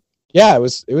it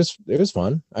was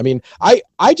fun. I mean,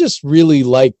 I just really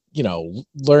like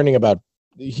learning about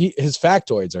his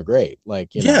factoids are great.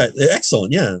 Like they're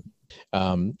excellent. Yeah.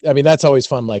 I mean, that's always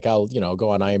fun. Like I'll, go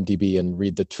on IMDb and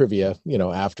read the trivia,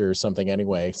 after something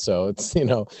anyway. So it's,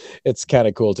 it's kind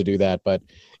of cool to do that. But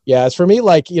yeah, as for me,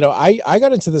 like, I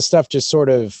got into this stuff just sort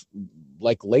of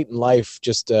like late in life,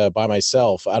 just by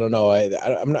myself. I don't know.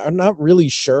 I'm not really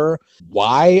sure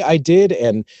why I did.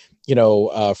 And,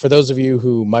 for those of you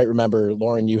who might remember,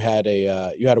 Lauren, you had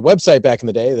a website back in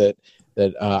the day that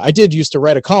I did used to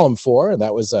write a column for, and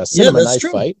that was Cinema Knife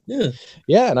Fight.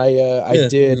 And I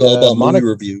did movie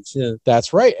reviews. Yeah,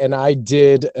 that's right. And I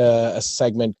did a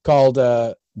segment called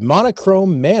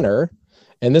Monochrome Manor,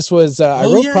 and this was I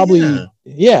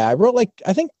wrote like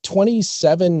I think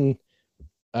 27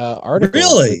 articles.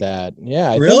 Really? That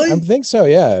I think so.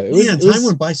 Yeah. Time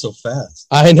went by so fast.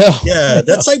 I know. Yeah,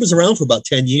 that site was around for about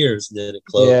 10 years, and then it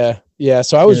closed. Yeah.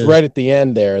 So I was right at the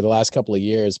end there, the last couple of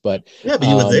years, but you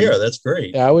were there. That's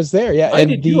great. I was there. Yeah, I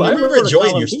remember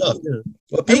enjoying your stuff.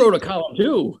 I wrote a column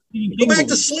too. Go back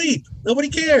to sleep. Nobody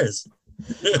cares.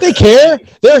 They care.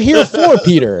 They're here for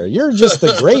Peter. You're just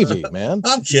the gravy, man.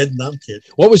 I'm kidding.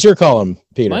 What was your column,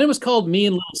 Peter? Mine was called Me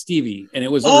and Little Stevie, and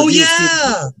it was.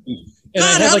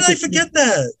 God, how did I forget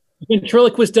that?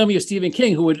 Ventriloquist dummy of Stephen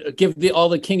King, who would give all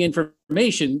the King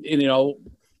information. And,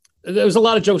 there was a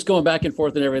lot of jokes going back and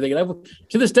forth and everything. And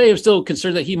to this day, I'm still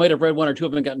concerned that he might have read one or two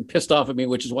of them and gotten pissed off at me,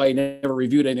 which is why he never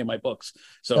reviewed any of my books.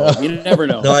 So you never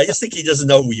know. No, I just think he doesn't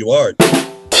know who you are. No,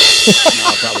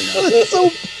 probably not.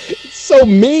 It's so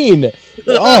mean.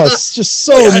 Oh, it's just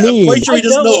so mean. I'm quite sure he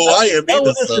doesn't know who I am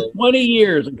either. For 20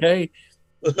 years, okay?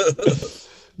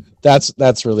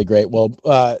 That's really great. Well,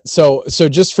 so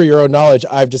just for your own knowledge,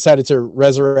 I've decided to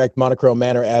resurrect Monochrome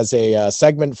Manor as a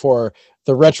segment for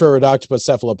the Retro Redoctopus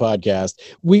Cephala podcast.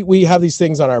 We have these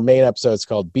things on our main episodes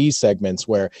called B segments,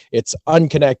 where it's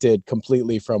unconnected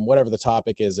completely from whatever the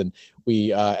topic is, and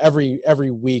we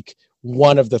every week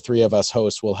one of the three of us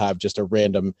hosts will have just a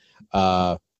random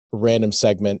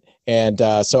segment, and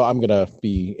so I'm gonna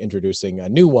be introducing a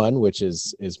new one, which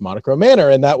is Monochrome Manor,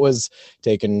 and that was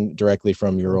taken directly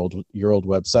from your old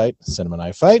website, Cinema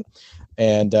Knife Fight.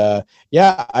 And I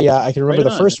can remember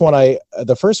the first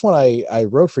one I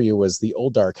wrote for you was The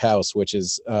Old Dark House, which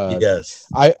is yes,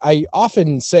 I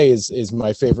often say is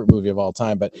my favorite movie of all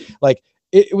time, but like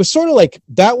it was sort of like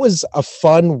that was a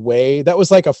fun way, that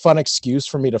was like a fun excuse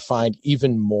for me to find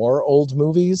even more old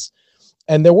movies.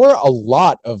 And there were a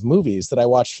lot of movies that I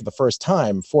watched for the first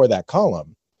time for that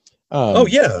column. But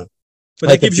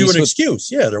like that gives you an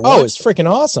excuse. Yeah. It's freaking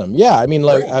awesome. Yeah. I mean,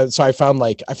 like, so I found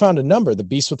a number, The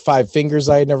Beast with Five Fingers,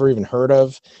 I had never even heard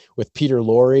of, with Peter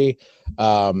Lorre.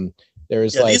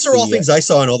 There's these are all things I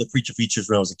saw in all the creature features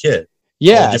when I was a kid.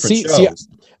 Yeah. See,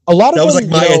 a lot of that was them,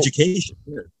 like my education.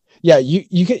 Yeah,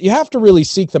 you have to really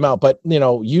seek them out. But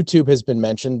YouTube has been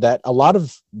mentioned that a lot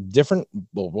of different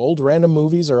old random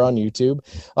movies are on YouTube.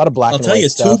 A lot of black and white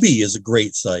stuff. Tubi is a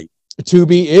great site.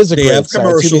 Tubi is a great site. They have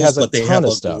commercials, Tubi has but they have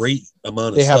a great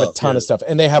amount of stuff. They have a ton of stuff,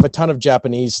 and they have a ton of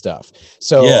Japanese stuff.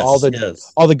 So yes,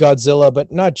 all the Godzilla,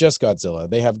 but not just Godzilla.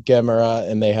 They have Gamera,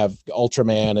 and they have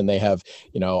Ultraman, and they have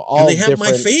all. And they have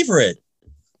my favorite,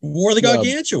 War of the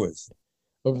Gargantuas.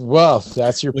 Well,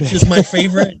 that's your which is my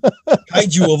favorite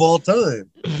kaiju of all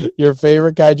time. Your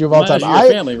favorite kaiju of all time.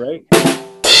 Your family, right? Yeah.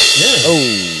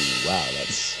 Oh, wow,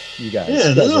 that's you guys.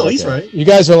 Yeah, no, he's right. You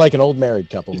guys are like an old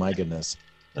married couple. My goodness.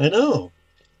 I know.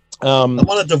 I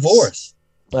want a divorce.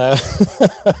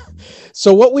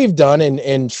 So what we've done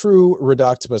in true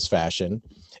Redoctopus fashion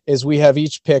is we have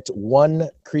each picked one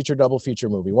Creature Double Feature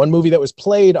movie, one movie that was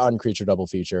played on Creature Double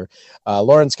Feature.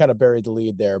 Lauren's kind of buried the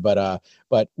lead there, but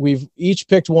we've each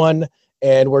picked one,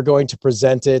 and we're going to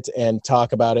present it and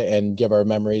talk about it and give our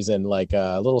memories and like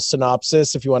a little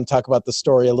synopsis if you want to talk about the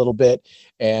story a little bit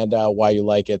and why you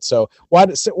like it. So why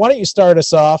don't you start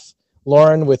us off,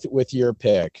 Lauren, with your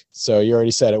pick? So you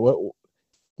already said it.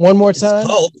 One more time. It's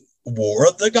called War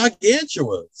of the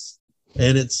Gargantuas,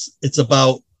 and it's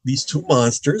about these two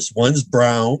monsters. One's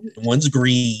brown and one's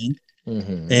green,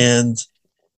 and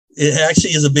it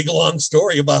actually is a big long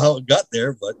story about how it got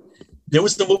there. But there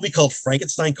was the movie called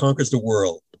Frankenstein Conquers the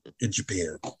World in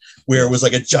Japan, where it was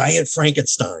like a giant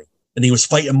Frankenstein, and he was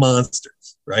fighting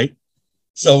monsters, right?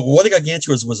 So War of the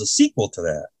Gargantuas was a sequel to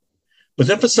that. But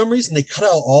then for some reason they cut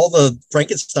out all the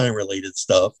Frankenstein related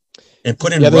stuff and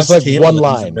put in Russ like Campbell, one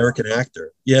line, American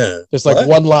actor. Yeah, there's like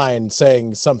one line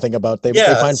saying something about they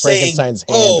find Frankenstein's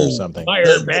hand or something.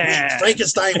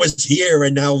 Frankenstein was here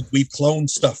and now we've cloned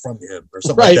stuff from him or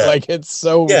something right, like that. Like it's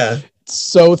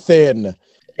so thin.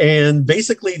 And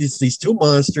basically it's these two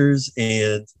monsters,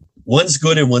 and one's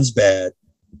good and one's bad.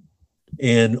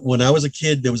 And when I was a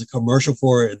kid, there was a commercial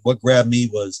for it, and what grabbed me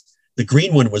was the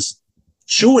green one was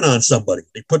chewing on somebody.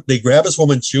 They grab this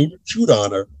woman, chewed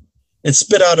on her, and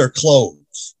spit out her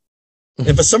clothes.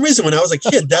 And for some reason, when I was a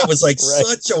kid, that was like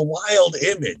such a wild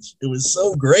image. It was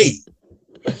so great.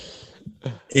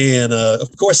 And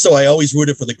of course, so I always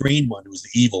rooted for the green one, who was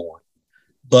the evil one.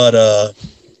 But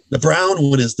the brown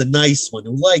one is the nice one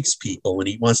who likes people and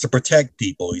he wants to protect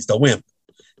people. He's the wimp.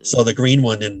 So the green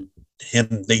one and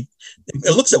him, it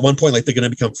looks at one point like they're going to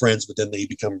become friends, but then they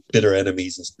become bitter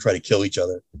enemies and try to kill each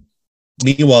other.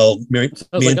 Meanwhile,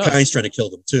 mankind's trying to kill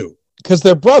them too. Because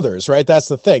they're brothers, right? That's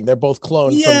the thing. They're both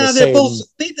cloned from the same both.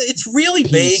 It's really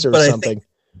vague, but I think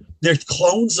they're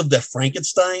clones of the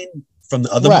Frankenstein from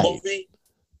the other movie.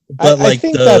 But I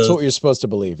think that's what you're supposed to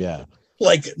believe, yeah.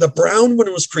 Like the brown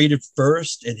one was created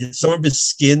first, and some of his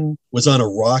skin was on a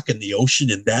rock in the ocean,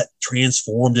 and that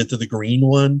transformed into the green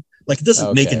one. Like it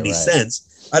doesn't make any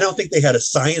sense. I don't think they had a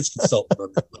science consultant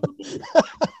on the movie.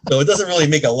 So it doesn't really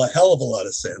make a hell of a lot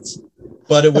of sense.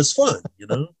 But it was fun,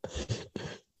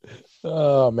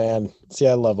 Oh man, see,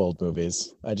 I love old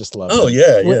movies. I just love. Oh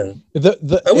them.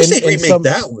 Yeah. I wish they'd remake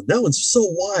that one. That one's so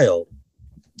wild.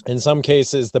 In some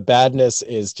cases, the badness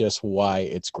is just why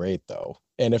it's great, though.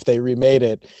 And if they remade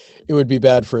it, it would be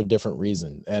bad for a different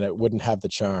reason, and it wouldn't have the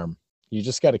charm. You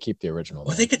just got to keep the original.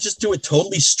 Well, they could just do it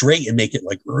totally straight and make it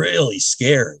like really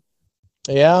scary.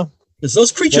 Yeah, because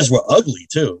those creatures were ugly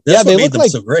too. That's what made them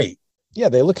so great. Yeah,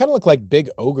 they kind of look like big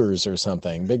ogres or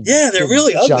something. They're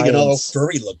really ugly and all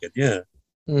furry looking. Yeah.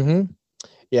 Mm-hmm.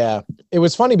 Yeah, it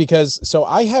was funny because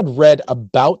I had read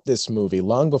about this movie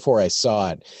long before I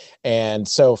saw it, and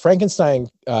so Frankenstein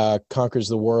Conquers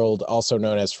the World, also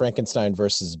known as Frankenstein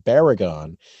versus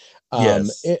Baragon.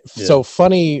 So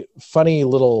funny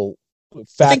little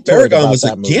fact. I think Baragon was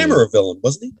a Gamera villain,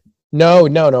 wasn't he?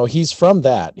 No. He's from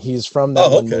that. He's from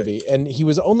that one movie, and he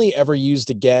was only ever used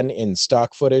again in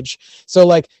stock footage. So,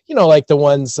 like the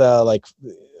ones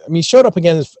he showed up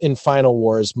again in Final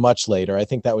Wars much later. I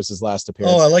think that was his last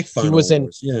appearance. Oh, I like Final Wars.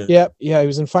 Yeah, he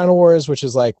was in Final Wars, which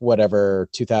is like whatever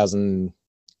 2000,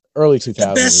 early 2000s.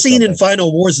 The best scene in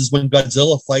Final Wars is when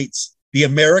Godzilla fights the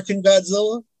American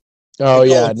Godzilla. Oh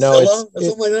yeah, no,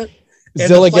 something like that. And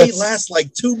Zilla the fight lasts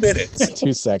like 2 minutes.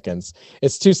 2 seconds.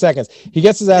 It's 2 seconds. He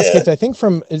gets his ass kicked. I think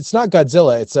it's not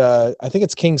Godzilla. It's I think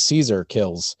it's King Caesar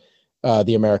kills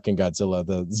the American Godzilla.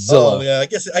 The Zilla. Oh yeah, I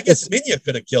guess Minya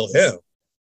could have killed him.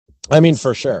 I mean,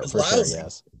 for sure,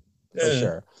 yes, for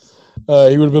sure.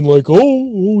 He would have been like,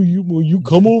 "Oh, you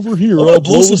come over here. I'll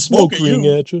blow the smoke ring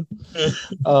at you."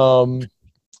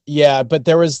 Yeah, but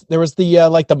there was the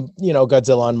like the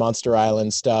Godzilla on Monster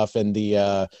Island stuff, and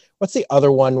the what's the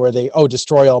other one where they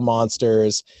destroy all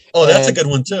monsters. Oh, that's a And good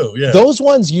one too. Yeah, those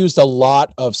ones used a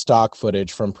lot of stock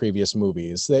footage from previous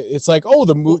movies. It's like,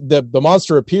 the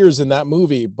monster appears in that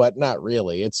movie, but not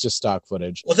really. It's just stock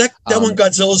footage. Well, that one,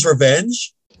 Godzilla's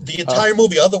Revenge, the entire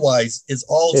movie otherwise is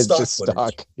all It's stock just footage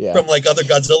stock, yeah. from like other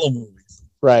Godzilla movies.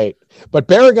 Right. But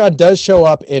Baragon does show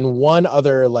up in one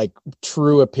other like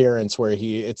true appearance where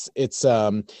it's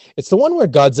the one where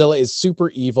Godzilla is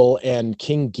super evil and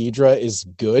King Ghidorah is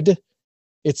good.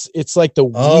 It's like the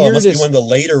weirdest. Must be one of the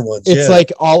later ones. It's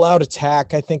like All Out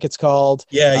Attack, I think it's called.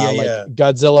 Yeah.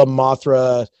 Godzilla,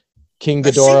 Mothra, King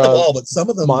I've seen them Ghidorah, all, but some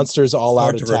of them Monsters All Out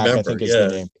hard to Attack, I remember, think is the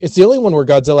name. It's the only one where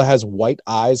Godzilla has white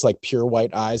eyes, like pure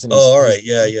white eyes. And all right.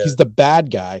 Yeah. He's the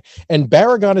bad guy. And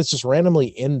Baragon is just randomly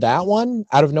in that one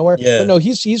out of nowhere. Yeah. But no,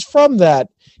 he's from that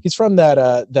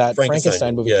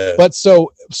Frankenstein movie. Yeah. But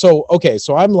so okay,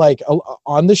 so I'm like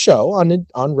on the show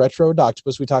on Retro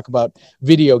Doctopus, we talk about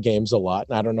video games a lot.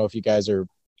 And I don't know if you guys are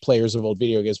players of old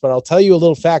video games, but I'll tell you a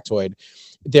little factoid.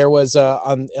 There was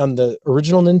on the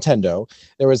original Nintendo,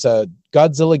 there was a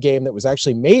Godzilla game that was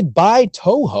actually made by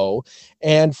Toho,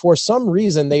 and for some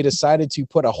reason they decided to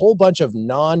put a whole bunch of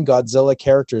non-Godzilla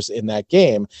characters in that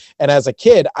game. And as a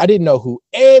kid, I didn't know who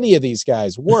any of these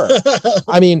guys were.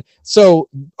 I mean, so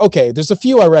okay, there's a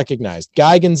few I recognized.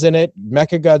 Gigan's in it,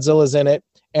 Mechagodzilla's in it,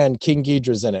 and King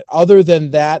Ghidorah's in it. Other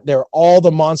than that, all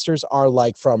the monsters are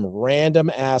like from random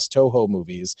ass Toho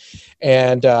movies.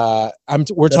 And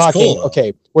we're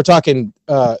talking,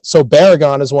 so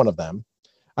Baragon is one of them.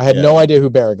 I had no idea who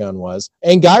Baragon was.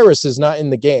 Anguirus is not in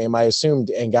the game. I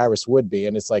assumed Anguirus would be.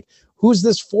 And it's like, who's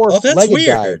this fourth-legged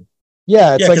guy?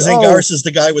 Yeah, it's because Anguirus is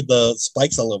the guy with the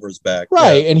spikes all over his back.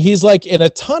 Right, and he's like in a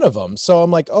ton of them. So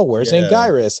I'm like, where's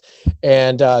Anguirus?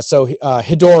 And so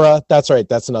Hedorah, that's right,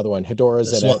 that's another one.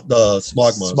 Hedorah's in it. The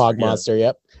Smog Monster. Smog Monster,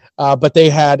 yep. But they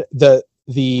had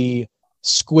the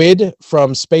squid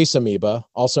from Space Amoeba,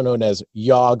 also known as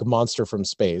Yogg Monster from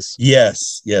Space.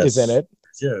 Yes, is in it.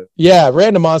 Yeah,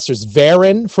 random monsters.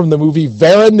 Varan from the movie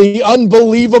Varan the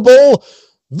Unbelievable.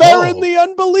 Varan the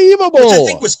Unbelievable. Which I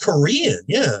think was Korean.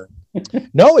 Yeah.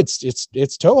 No, it's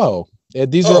Toho.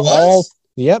 These are all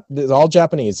all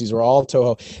Japanese. These were all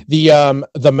Toho. The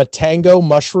Matango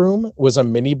mushroom was a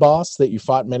mini boss that you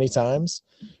fought many times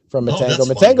from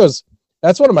Matango.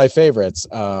 That's one of my favorites.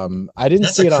 I didn't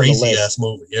see it on the list. Crazy ass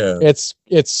movie. Yeah. It's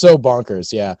so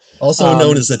bonkers. Yeah. Also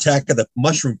known as Attack of the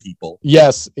Mushroom People.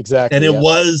 Yes, exactly. And it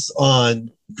was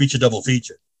on Creature Double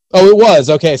Feature. Oh, it was.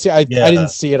 Okay. See, I didn't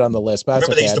see it on the list, but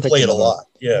that's they used to play it a lot.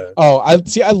 Yeah. Oh, I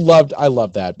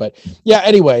loved that. But yeah,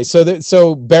 anyway, so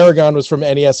Baragon was from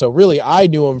NES. So really I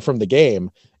knew him from the game.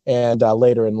 And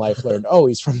later in life learned,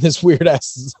 he's from this weird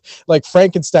ass like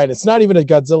Frankenstein. It's not even a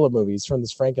Godzilla movie. It's from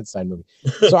this Frankenstein movie.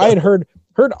 So I had heard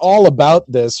all about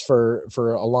this for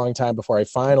a long time before I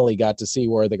finally got to see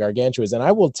War of the Gargantuas. And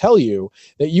I will tell you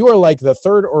that you are like the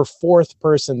third or fourth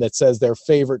person that says their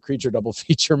favorite Creature Double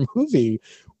Feature movie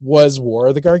was War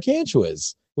of the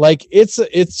Gargantuas. Like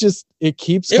it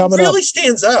keeps coming up. It really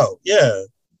stands out. Yeah.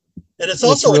 And it's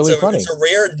also really funny. It's a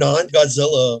rare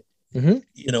non-Godzilla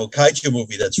kaiju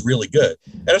movie that's really good.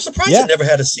 And I'm surprised it never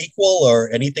had a sequel or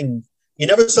anything. You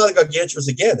never saw the Gargantuas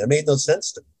again. That made no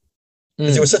sense to me.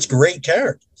 Because they were such great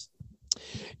characters.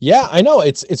 Yeah, I know.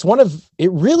 It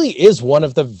really is one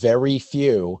of the very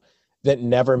few that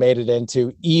never made it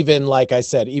into, even like I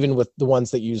said, even with the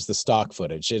ones that use the stock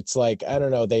footage. It's like, I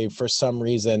don't know, they for some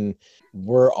reason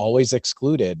were always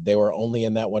excluded. They were only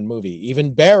in that one movie.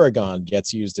 Even Baragon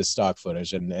gets used as stock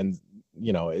footage and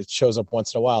it shows up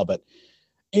once in a while, but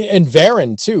and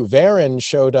Varan too. Varan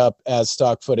showed up as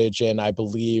stock footage in, I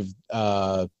believe,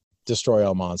 Destroy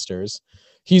All Monsters.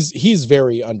 He's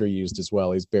very underused as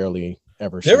well. He's barely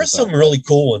ever. There are some really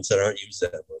cool ones that aren't used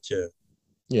that much. Yeah.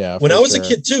 Yeah. When I was a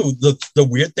kid too, the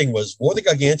weird thing was War of the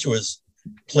Gargantuas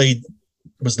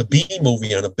was the B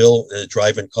movie on a bill in a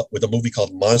drive-in with a movie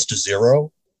called Monster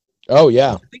Zero. Oh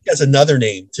yeah. I think that's another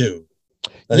name too.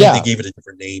 I think they gave it a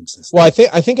different name. Well,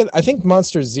 I think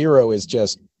Monster Zero is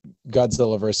just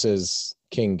Godzilla versus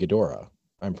King Ghidorah.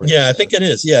 I'm pretty sure. I think it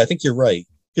is. Yeah, I think you're right.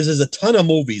 Because there's a ton of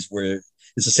movies where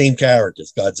it's the same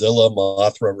characters: Godzilla,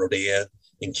 Mothra, Rodan,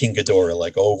 and King Ghidorah,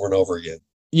 like over and over again.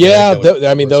 Yeah,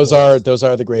 those are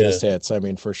the greatest hits. I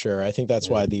mean, for sure. I think that's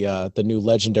why the new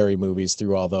Legendary movies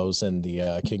threw all those in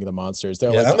the King of the Monsters.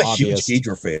 They're like I'm the a obvious. huge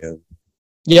Ghidorah fan.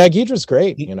 Yeah, Ghidra's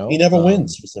great. He never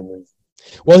wins for some reason.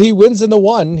 Well, he wins in the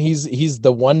one. He's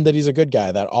the one that he's a good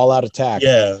guy. That all out attack.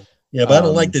 Yeah, but I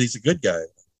don't like that he's a good guy.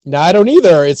 No, I don't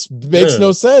either. It makes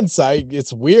no sense.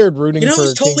 It's weird rooting for.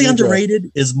 Who's totally King Ghidorah.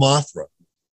 underrated is Mothra.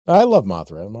 I love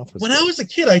Mothra. When I was a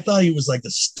kid, I thought he was like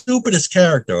the stupidest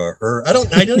character. Or her. I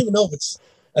don't even know if it's.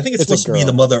 I think it's supposed to be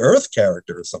the Mother Earth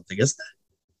character or something, isn't it?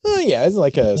 Oh yeah, it's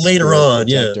like a later on,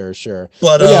 sure.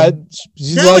 But yeah,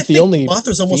 she's now like the only.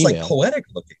 Mothra's almost female. like poetic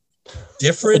looking,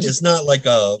 different. It's not like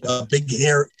a big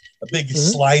hair, a big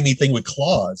slimy thing with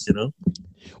claws, you know.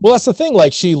 Well, that's the thing.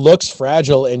 Like, she looks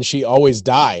fragile and she always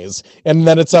dies, and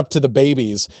then it's up to the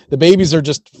babies. The babies are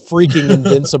just freaking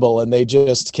invincible, and they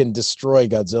just can destroy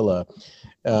Godzilla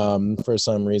for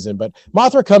some reason. But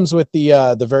Mothra comes with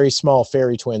the very small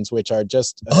fairy twins, which are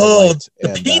just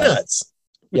the peanuts.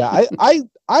 Yeah,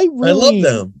 I really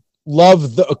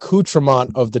love the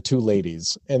accoutrement of the two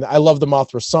ladies, and I love the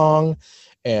Mothra song,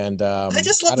 and I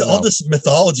just love all this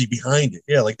mythology behind it.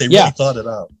 Yeah, like they really thought it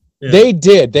out. Yeah. They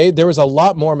did. There was a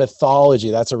lot more mythology.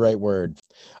 That's a right word.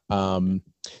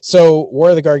 So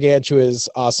War of the Gargantua is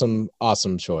awesome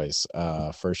choice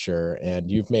for sure.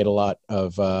 And you've made a lot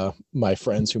of my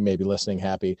friends who may be listening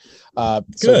happy.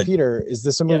 So Peter, is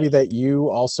this a movie that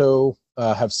you also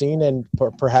have seen and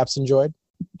perhaps enjoyed?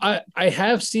 I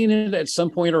have seen it at some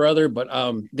point or other, but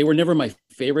they were never my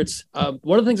favorites.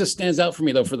 One of the things that stands out for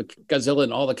me, though, for the Godzilla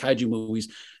and all the kaiju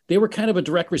movies, they were kind of a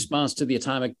direct response to the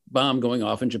atomic bomb going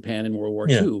off in Japan in World War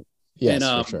II. Yes,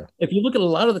 and for sure. If you look at a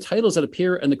lot of the titles that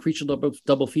appear in the Creature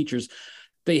double features,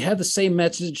 they have the same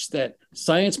message that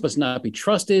science must not be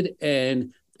trusted,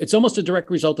 and it's almost a direct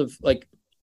result of like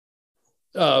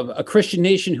a Christian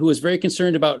nation who is very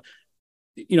concerned about,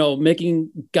 you know, making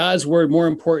God's word more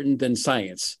important than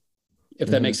science, if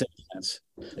that makes any sense.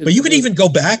 But you could even go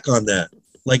back on that,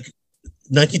 like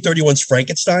 1931's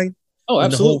Frankenstein. Oh,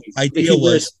 absolutely. The whole idea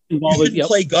was you shouldn't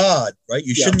play God, right?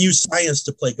 You shouldn't use science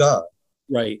to play God.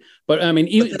 Right. But I mean,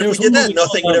 even if we did that,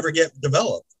 nothing would ever get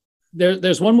developed.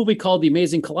 There's one movie called The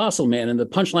Amazing Colossal Man, and the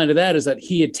punchline of that is that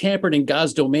he had tampered in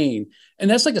God's domain. And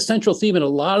that's like a central theme in a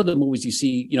lot of the movies you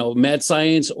see, you know, Mad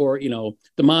Science or, you know,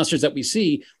 the monsters that we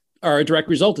see are a direct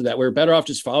result of that. We're better off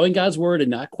just following God's word and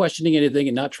not questioning anything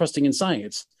and not trusting in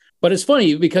science. But it's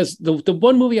funny because the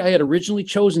one movie I had originally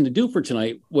chosen to do for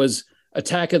tonight was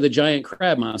Attack of the Giant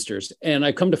Crab Monsters. And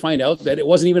I've come to find out that it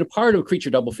wasn't even a part of a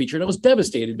Creature double feature. And I was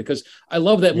devastated because I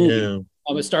love that movie.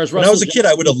 Yeah. It stars Russell. When I was a kid,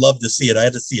 I would have loved to see it. I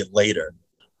had to see it later.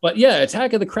 But yeah,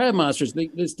 Attack of the Crab Monsters.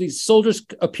 These soldiers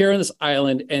appear on this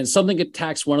island and something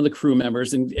attacks one of the crew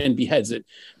members and beheads it.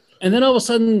 And then all of a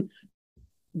sudden,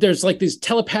 there's like these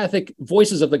telepathic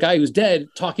voices of the guy who's dead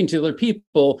talking to other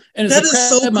people. And it's that is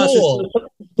so cool.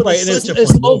 Right, and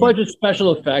it's low budget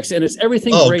special effects, and it's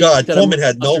everything. Oh great God, Corman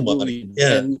had no money.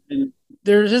 Yeah, and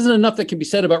there isn't enough that can be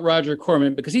said about Roger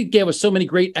Corman because he gave us so many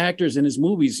great actors in his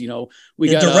movies. You know,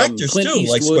 we got directors Clint too,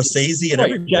 Eastwood, like Scorsese and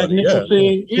everybody. Jack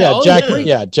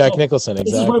Nicholson. Jack Nicholson.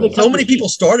 Exactly. So many people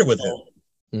started with him.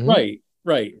 Mm-hmm.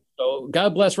 Right. So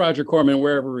God bless Roger Corman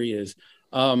wherever he is.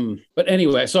 But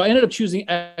anyway, so I ended up choosing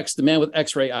X, the man with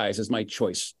X-ray eyes, as my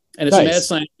choice. And it's a mad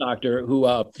science doctor who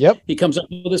he comes up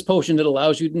with this potion that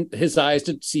allows his eyes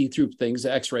to see through things,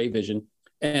 X-ray vision.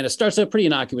 And it starts out pretty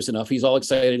innocuous enough. He's all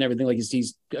excited and everything, like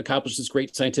he's accomplished this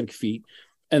great scientific feat.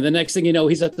 And the next thing you know,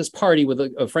 he's at this party with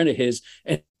a friend of his,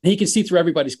 and he can see through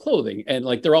everybody's clothing. And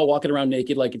like they're all walking around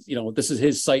naked, like it's, you know, this is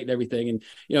his site and everything.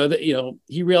 And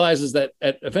he realizes that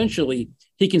eventually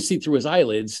he can see through his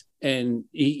eyelids, and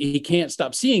he can't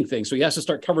stop seeing things. So he has to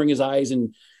start covering his eyes,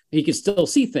 and he can still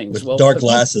see things. With dark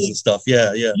glasses and stuff.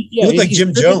 Yeah. He looked like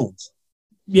Jim Jones.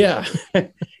 Yeah.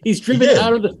 He's driven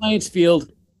out of the science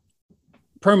field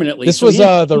permanently. This was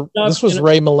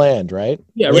Ray Milland, right?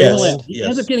 Yeah, Ray Milland. He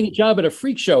ends up getting a job at a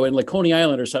freak show in like Coney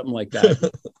Island or something like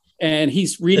that. And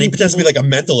he's reading. And he pretends to be like a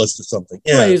mentalist or something.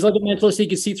 Yeah, right, he's like a mentalist. He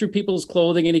can see through people's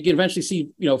clothing, and he can eventually see,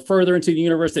 you know, further into the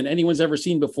universe than anyone's ever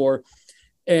seen before.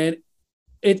 And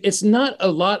it's not a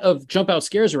lot of jump out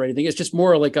scares or anything. It's just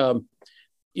more like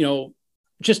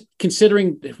just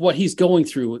considering what he's going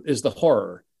through is the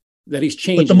horror that he's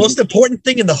changing. But the most important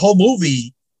thing in the whole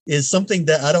movie is something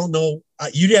that I don't know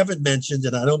you haven't mentioned,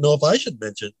 and I don't know if I should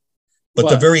mention. But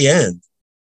the very end,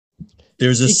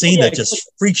 there's a scene that just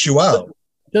freaks you out.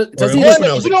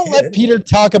 If you don't let Peter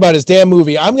talk about his damn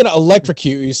movie, I'm going to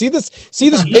electrocute you. See this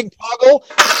big toggle?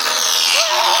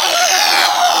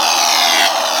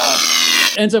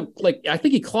 Ends up like, I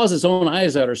think he claws his own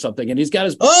eyes out or something, and he's got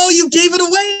his. Oh, you gave it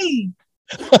away!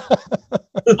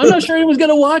 I'm not sure he was going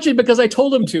to watch it because I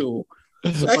told him to.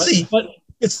 Actually, but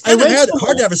it's kind of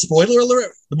hard to have a spoiler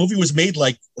alert. The movie was made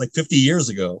like 50 years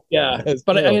ago. Yeah,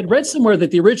 but I had read somewhere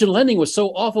that the original ending was so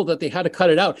awful that they had to cut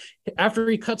it out. After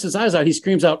he cuts his eyes out, he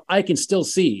screams out, "I can still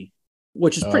see,"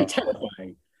 which is pretty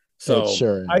terrifying. So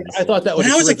sure I thought that was.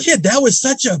 When I was a kid, that was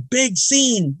such a big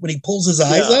scene when he pulls his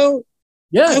eyes out.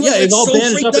 Yeah, was, yeah, like, it's all so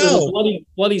bandaged up. freaked And out.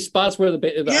 bloody spots where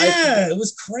the Yeah, it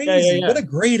was crazy. Yeah. What a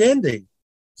great ending.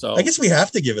 So I guess we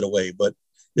have to give it away, but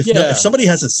Yeah. if somebody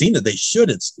hasn't seen it, they should.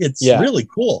 It's Yeah. really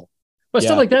cool. But Yeah.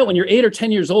 stuff like that, when you're 8 or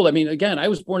 10 years old, I mean, again, I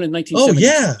was born in Oh 1970.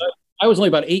 yeah, I was only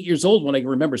about 8 years old when I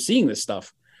remember seeing this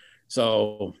stuff.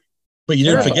 So but you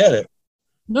didn't forget it.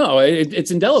 no,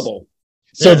 it's indelible.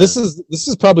 So Yeah. this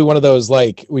is probably one of those,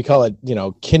 like, we call it,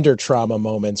 kinder trauma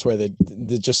moments where they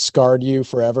just scarred you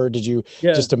forever. Did you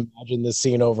just imagine this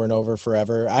scene over and over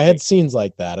forever? I had scenes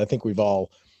like that. I think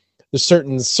there's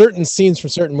certain scenes from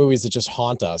certain movies that just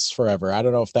haunt us forever. I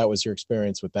don't know if that was your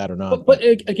experience with that or not. But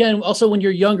again, also when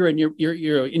you're younger and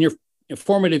you're in your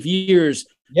formative years,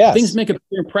 yes. things make a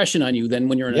bigger impression on you than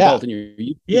when you're an adult and you're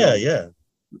Yeah.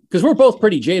 Because we're both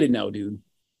pretty jaded now, dude.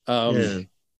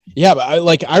 Yeah,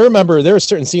 but I remember there were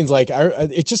certain scenes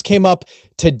it just came up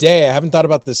today. I haven't thought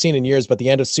about the scene in years, but the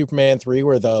end of Superman 3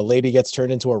 where the lady gets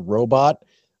turned into a robot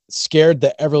scared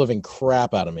the ever living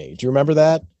crap out of me. Do you remember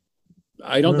that?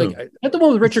 I don't think that's the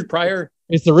one with Richard Pryor.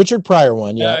 It's the Richard Pryor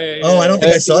one. Yeah. Oh, I don't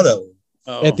think I saw that one.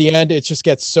 Oh. At the end, it just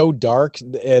gets so dark,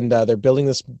 and they're building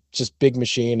this just big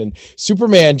machine, and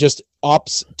Superman just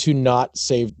opts to not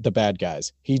save the bad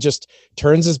guys. He just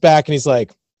turns his back and he's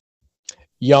like,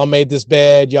 y'all made this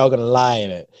bed, y'all gonna lie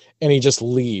in it. And he just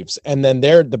leaves. And then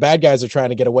the bad guys are trying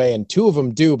to get away, and two of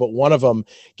them do, but one of them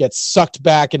gets sucked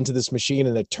back into this machine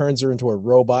and it turns her into a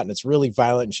robot, and it's really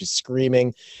violent and she's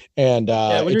screaming. And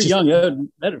when you're young,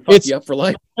 that'd fuck you up for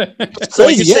life. So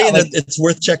are you saying that it's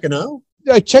worth checking out?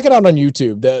 Check it out on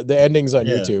YouTube. The ending's on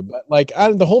YouTube. But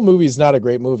the whole movie is not a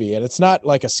great movie, and it's not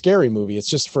like a scary movie. It's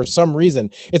just, for some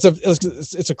reason,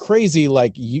 it's a crazy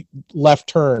left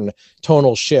turn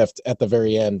tonal shift at the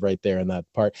very end right there in that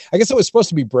part. I guess it was supposed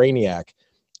to be Brainiac,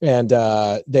 and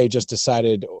they just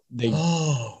decided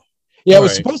it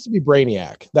was supposed to be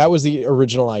Brainiac. That was the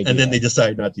original idea. And then they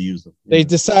decided not to use them. They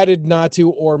decided not to,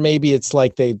 or maybe it's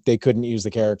like they couldn't use the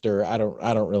character. I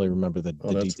don't really remember the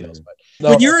details. Good. But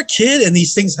when you're a kid and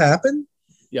these things happen,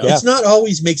 it's not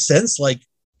always make sense. Like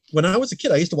when I was a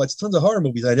kid, I used to watch tons of horror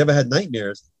movies. I never had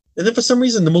nightmares. And then for some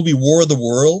reason, the movie War of the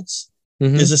Worlds,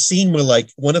 there's a scene where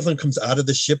one of them comes out of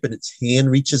the ship and its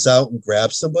hand reaches out and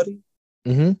grabs somebody.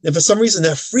 And for some reason,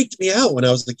 that freaked me out when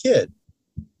I was a kid.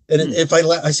 And if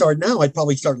I saw it now, I'd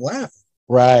probably start laughing.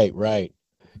 Right.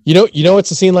 You know,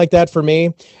 it's a scene like that for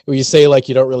me, where you say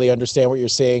you don't really understand what you're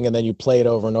saying, and then you play it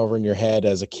over and over in your head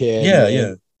as a kid.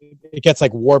 Yeah. It gets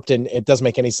warped and it doesn't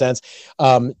make any sense.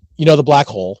 The black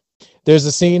hole. There's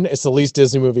a scene. It's the least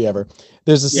Disney movie ever.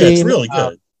 There's a scene. It's really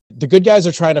good. The good guys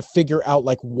are trying to figure out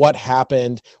what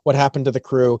happened to the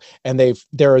crew, and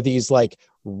there are these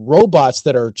robots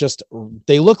that are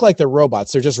they look like they're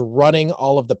robots. They're just running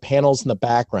all of the panels in the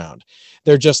background.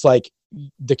 They're just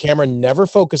the camera never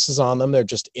focuses on them. They're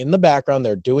just in the background.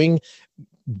 They're doing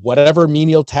whatever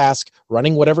menial task,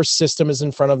 running whatever system is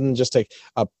in front of them, just a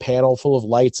panel full of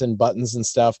lights and buttons and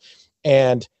stuff.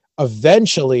 And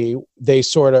eventually they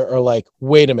sort of are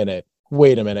wait a minute.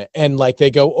 And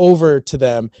they go over to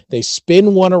them, they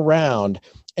spin one around,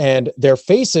 and their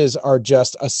faces are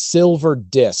just a silver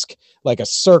disc, like a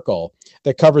circle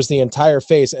that covers the entire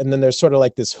face. And then there's sort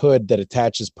of this hood that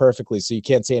attaches perfectly, so you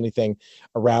can't see anything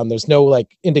around. There's no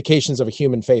indications of a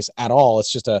human face at all.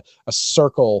 It's just a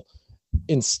circle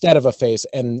instead of a face.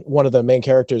 And one of the main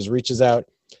characters reaches out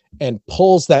and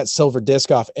pulls that silver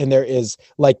disc off, and there is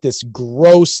this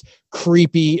gross,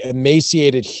 creepy,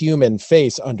 emaciated human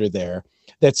face under there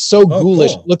that's so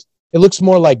ghoulish. Cool. It looks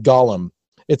more like Gollum.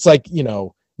 It's very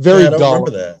I don't Gollum.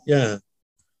 remember that. Yeah.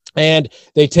 And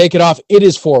they take it off. It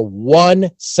is for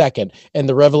 1 second, and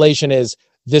the revelation is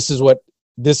this is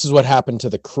what happened to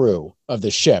the crew of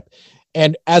the ship.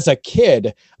 And as a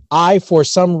kid, I for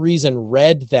some reason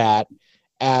read that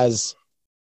as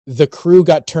the crew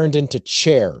got turned into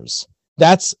chairs.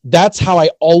 That's how I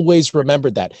always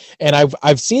remembered that. And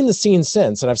I've seen the scene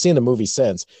since, and I've seen the movie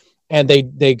since, and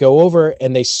they go over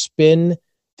and they spin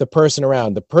the person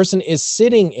around. The person is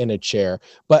sitting in a chair,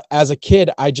 but as a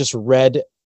kid, I just read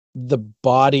the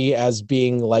body as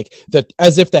being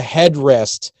as if the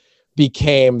headrest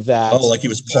became that. Oh, he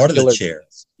was part of the chair.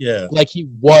 Yeah. He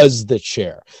was the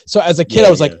chair. So as a kid, I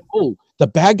was oh, the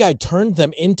bad guy turned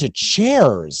them into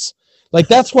chairs.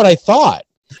 That's what I thought.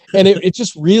 And it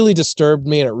just really disturbed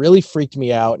me, and it really freaked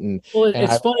me out.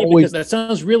 It's funny because that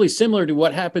sounds really similar to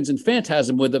what happens in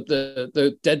Phantasm with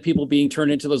the dead people being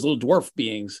turned into those little dwarf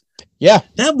beings. Yeah.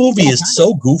 That movie is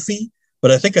so goofy,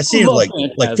 but I think I've seen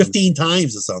it like 15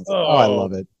 times or something. Oh, I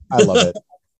love it.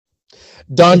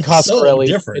 Don Coscarelli.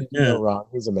 So different. Yeah. Wrong.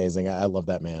 He's amazing. I love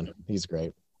that man. He's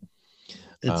great.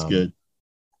 It's good.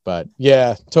 But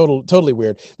yeah, totally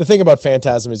weird. The thing about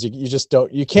Phantasm is you just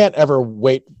don't, you can't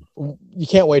wait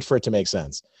for it to make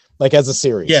sense. Like as a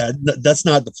series. Yeah, that's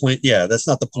not the point. Yeah, that's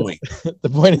not the point. The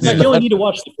point is you only need to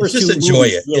watch the first just two enjoy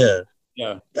movies, it. really.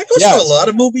 Yeah. That goes for a lot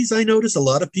of movies. I notice a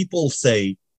lot of people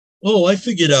say, "Oh, I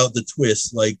figured out the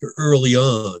twist like early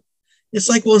on." It's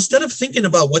like, well, instead of thinking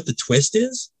about what the twist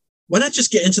is, why not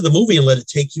just get into the movie and let it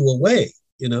take you away?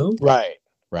 You know? Right.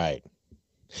 Well,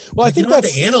 like, I think you don't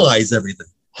have to analyze everything.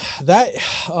 That,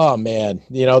 oh man,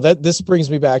 that this brings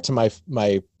me back to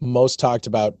my most talked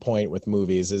about point with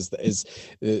movies is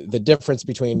the difference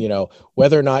between,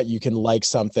 whether or not you can like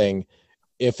something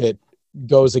if it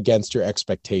goes against your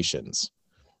expectations,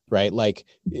 right? Like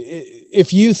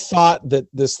if you thought that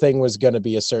this thing was going to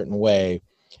be a certain way,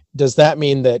 does that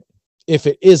mean that if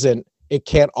it isn't, it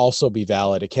can't also be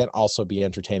valid? It can't also be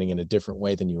entertaining in a different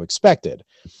way than you expected.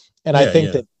 And I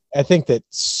think that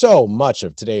so much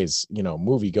of today's,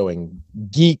 movie going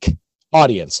geek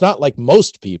audience, not like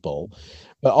most people,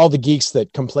 but all the geeks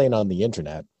that complain on the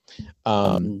internet,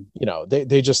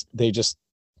 they just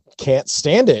can't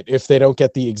stand it if they don't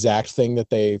get the exact thing that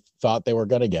they thought they were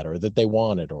going to get or that they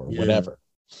wanted or whatever.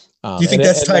 Do you think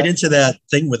that's tied into that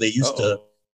thing where they used to,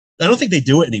 I don't think they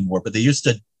do it anymore, but they used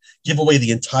to give away the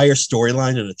entire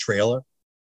storyline in a trailer?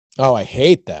 Oh, I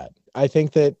hate that. I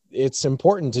think that it's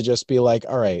important to just be like,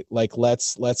 all right, like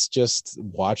let's just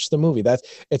watch the movie.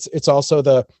 It's also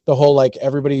the whole, like,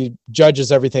 everybody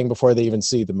judges everything before they even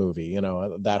see the movie,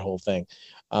 that whole thing.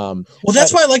 Well,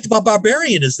 that's what I liked about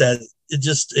Barbarian is that it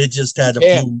just had a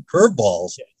few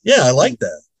curveballs. Yeah, I like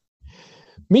that.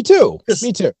 Me too.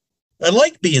 I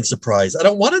like being surprised. I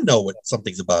don't want to know what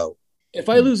something's about. If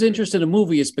I lose interest in a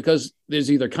movie, it's because there's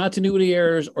either continuity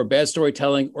errors or bad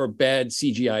storytelling or bad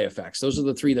CGI effects. Those are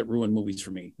the three that ruin movies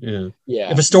for me. Yeah.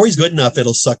 If a story's good enough,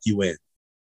 it'll suck you in.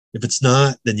 If it's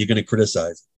not, then you're going to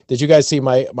criticize. Did you guys see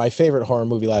my favorite horror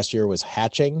movie last year was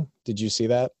Hatching? Did you see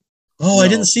that? Oh, no. I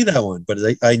didn't see that one, but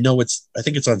I know I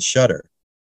think it's on Shudder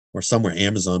or somewhere,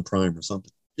 Amazon Prime or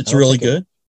something. It's really good.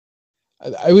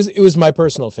 It was my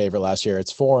personal favorite last year.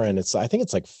 It's foreign. I think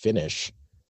it's like Finnish.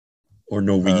 Or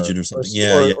Norwegian or something.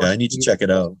 Yeah. I need to check it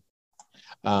out.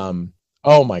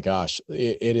 Oh my gosh.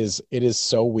 It is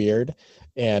so weird.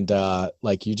 And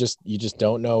like you just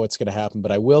don't know what's gonna happen.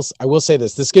 But I will say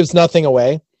this gives nothing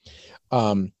away.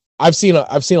 I've seen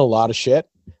a lot of shit.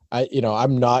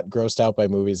 I'm not grossed out by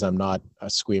movies. I'm not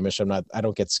squeamish. I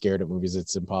don't get scared at movies.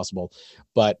 It's impossible.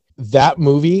 But that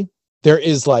movie, there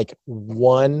is like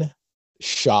one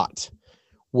shot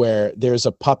where there's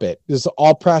a puppet. There's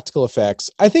all practical effects.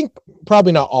 I think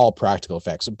probably not all practical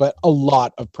effects, but a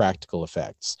lot of practical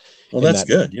effects. Well, that's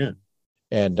good. Yeah.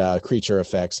 And creature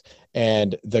effects.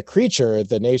 And the creature,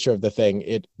 the nature of the thing,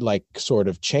 it like sort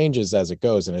of changes as it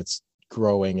goes and it's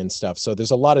growing and stuff. So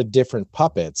there's a lot of different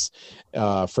puppets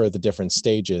for the different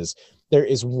stages. There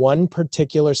is one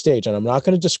particular stage, and I'm not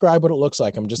going to describe what it looks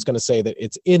like. I'm just going to say that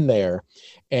it's in there,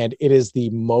 and it is the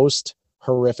most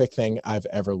horrific thing I've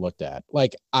ever looked at.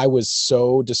 Like, I was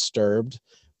so disturbed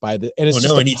by the, and it's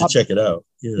I need to check it out.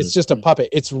 Yeah. It's just a puppet.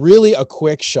 It's really a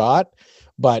quick shot,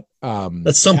 but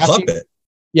that's some puppet.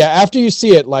 After you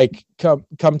see it, like come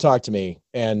talk to me,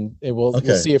 and we'll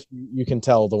see if you can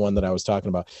tell the one that I was talking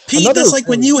about. Pete, that's like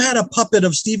when you had a puppet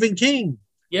of Stephen King.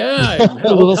 Yeah,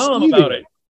 tell him about it.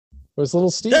 It was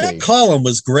little Stevie. That column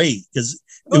was great because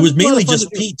it was mainly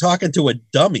just Pete talking to a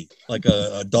dummy, like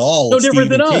a doll. No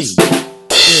different than us.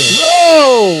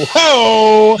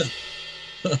 Whoa!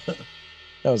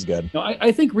 That was good. No,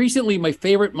 I think recently my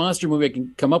favorite monster movie I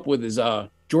can come up with is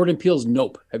Jordan Peele's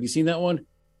Nope. Have you seen that one?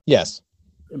 Yes.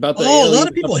 About the a lot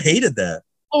of people hated that.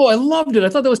 Oh, I loved it. I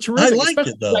thought that was terrific. I liked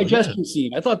it though. The digestion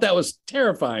scene. I thought that was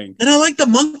terrifying. And I like the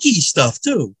monkey stuff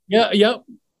too. Yeah. Yep.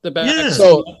 The back. Yeah.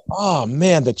 So, oh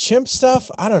man, the chimp stuff.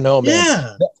 I don't know, man.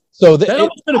 Yeah. So that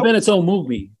could have been its own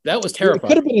movie. That was terrifying. It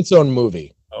could have been its own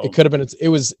movie. Oh. It could have been. It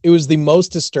was the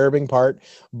most disturbing part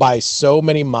by so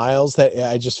many miles that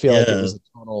I just feel like it was a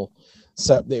total.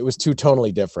 So it was too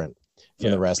tonally different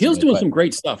from the rest. Peele's doing some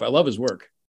great stuff. I love his work.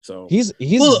 So he's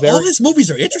all his movies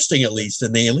are interesting at least,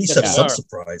 and they at least have some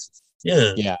surprises.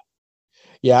 Yeah.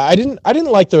 I didn't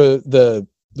like the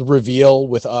reveal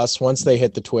with Us. Once they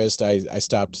hit the twist, I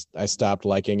stopped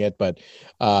liking it. But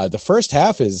the first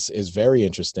half is very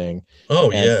interesting. Oh,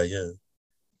 and,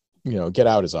 yeah. Get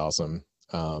Out is awesome.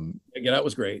 Get Out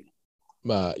was great.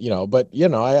 I liked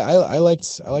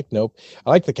Nope. I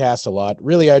like the cast a lot.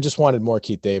 Really, I just wanted more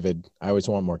Keith David. I always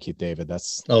want more Keith David.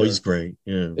 He's great.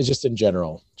 Yeah. It's just in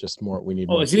general, just more. We need.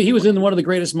 Oh, he was in one of the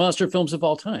greatest monster films of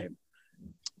all time.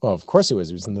 Well, of course he was.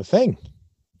 He was in The Thing.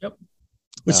 Yep.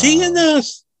 Was he in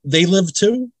They Live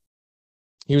Too?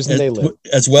 He was in They Live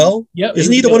as well. Yeah,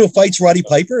 isn't he the one who fights Roddy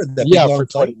Piper? That big long for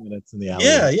 20 fight? minutes in the alley.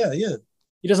 Yeah.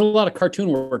 He does a lot of cartoon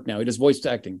work now. He does voice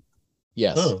acting.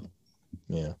 Yes. Oh.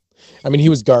 Yeah. I mean, he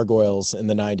was Gargoyles in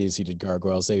the 90s. He did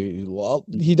Gargoyles.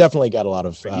 He definitely got a lot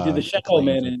of. He did the Shadow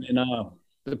Man in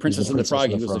The Princess and the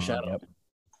Frog. He was the Shadow.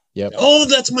 Yep. Oh,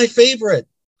 that's my favorite.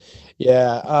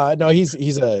 Yeah. No, he's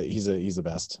the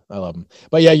best. I love him.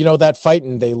 But yeah, that fight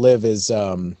in They Live is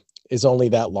only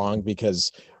that long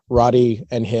because Roddy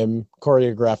and him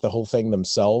choreographed the whole thing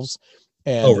themselves.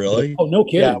 And oh, really? Oh, no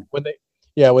kidding.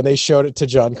 When they showed it to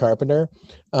John Carpenter,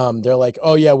 they're like,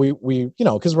 oh yeah, we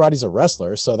because Roddy's a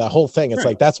wrestler, so that whole thing, it's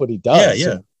like that's what he does.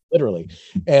 Yeah. So, literally.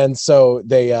 And so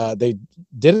they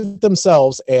did it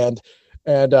themselves, and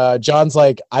John's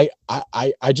like, I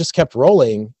just kept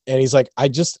rolling, and he's like, I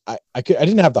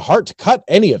didn't have the heart to cut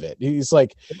any of it. He's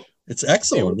like, it's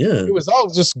excellent. It was all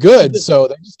just good. So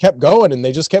they just kept going, and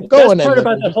they just kept going. The best part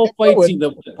about that whole fight scene,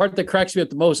 the part that cracks me up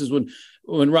the most is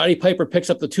when Roddy Piper picks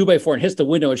up the 2x4 and hits the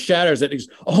window and shatters it. He's,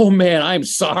 oh man, I'm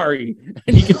sorry,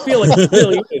 and you can feel it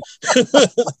really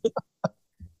is.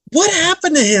 What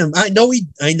happened to him? I know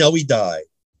he died.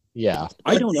 Yeah,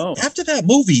 but I don't know. After that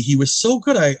movie, he was so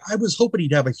good. I was hoping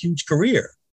he'd have a huge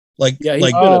career, like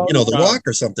The Rock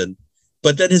or something.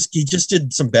 But then he just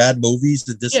did some bad movies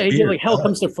that disappeared. Yeah, he did like Hell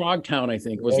Comes to Frogtown, I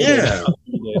think.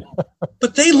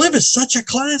 But They Live is such a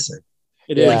classic.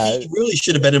 It is. Like, he really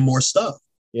should have been in more stuff.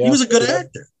 Yeah. He was a good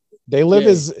actor. They Live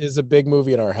is a big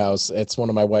movie in our house. It's one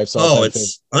of my wife's.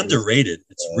 It's underrated.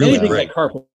 It's really anything great. Like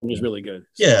Carpenter was really good.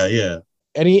 Yeah.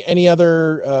 Any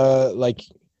other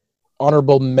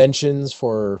honorable mentions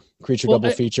for Creature Double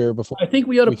Feature before? I think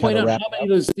we ought to point out how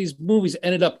many of these movies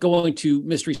ended up going to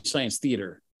Mystery Science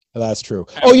Theater. That's true.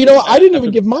 Oh, I didn't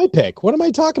even give my pick. What am I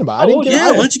talking about? Why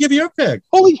don't you give your pick?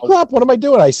 Holy crap! What am I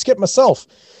doing? I skipped myself.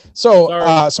 So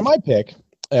my pick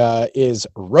is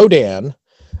Rodan,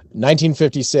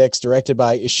 1956, directed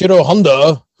by Ishiro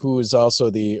Honda, who is also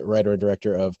the writer and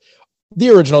director of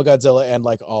the original Godzilla and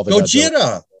like all the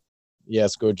Gojira.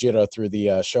 Yes, Gojira through the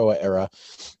Showa era.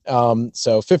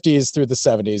 So 50s through the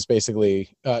 70s,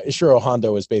 basically. Ishiro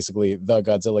Honda was basically the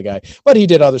Godzilla guy, but he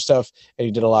did other stuff and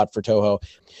he did a lot for Toho.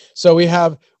 So we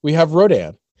have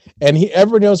Rodan, and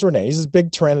everybody knows Rodan. He's this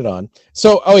big pteranodon.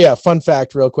 So, fun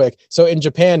fact, real quick. So in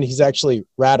Japan, he's actually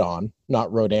Radon,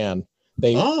 not Rodan.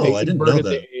 They I didn't know that.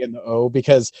 The A and the O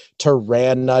because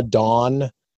pteranodon,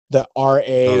 the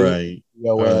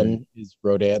RADON is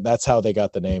Rodan. That's how they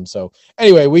got the name. So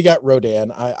anyway, we got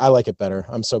Rodan. I like it better.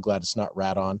 I'm so glad it's not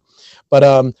Radon.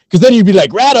 But because then you'd be like,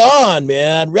 Radon,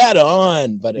 man,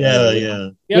 Radon. But yeah.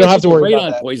 You don't have to worry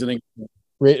about that. Poisoning.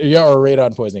 Or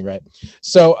radon poisoning, right?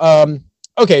 So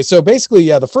okay, so basically,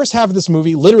 the first half of this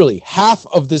movie, literally half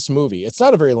of this movie, it's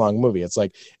not a very long movie. It's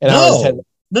like an hour and 10 minutes.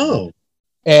 No.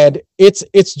 And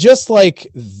it's just like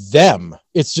them.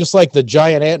 It's just like the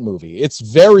giant ant movie. It's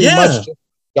very much just a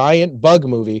giant bug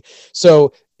movie.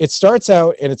 So it starts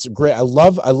out and it's great. I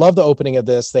love the opening of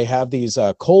this. They have these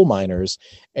coal miners,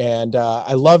 and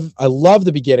I love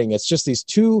the beginning. It's just these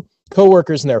two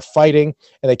co-workers and they're fighting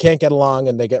and they can't get along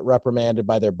and they get reprimanded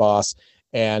by their boss.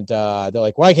 And they're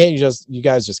like, why can't you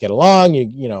guys just get along?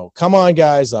 You come on,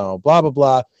 guys, blah, blah,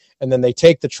 blah. And then they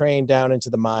take the train down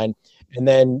into the mine. And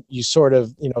then you sort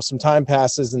of, some time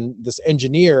passes, and this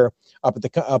engineer up at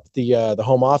the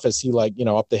home office, he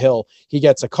up the hill, he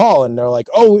gets a call, and they're like,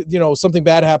 oh, something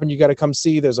bad happened. You got to come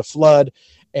see. There's a flood,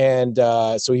 and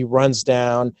so he runs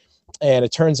down, and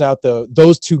it turns out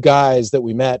those two guys that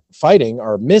we met fighting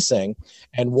are missing,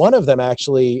 and one of them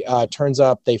actually turns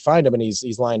up. They find him, and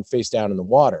he's lying face down in the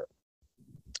water,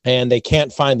 and they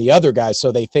can't find the other guy,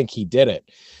 so they think he did it.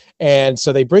 And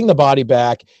so they bring the body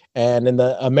back, and in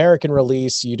the American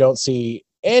release, you don't see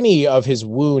any of his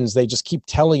wounds. They just keep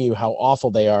telling you how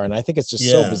awful they are, and I think it's just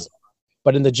so bizarre.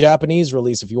 But in the Japanese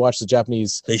release, if you watch the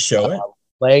Japanese, they show it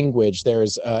language.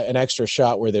 There's an extra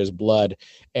shot where there's blood,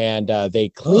 and they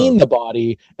clean the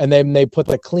body, and then they put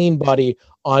the clean body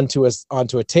onto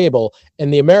a table.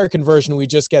 In the American version, we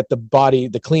just get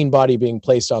the clean body being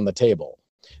placed on the table.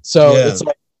 So it's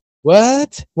like,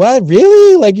 what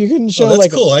really, like you can show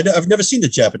that's cool. I've never seen the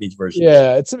Japanese version.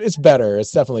 It's better.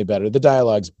 It's definitely better. The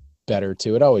dialogue's better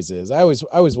too. It always is. I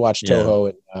always watch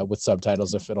Toho with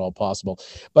subtitles if at all possible.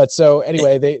 But so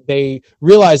anyway, they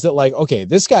realized that like, okay,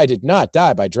 this guy did not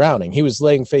die by drowning. He was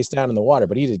laying face down in the water,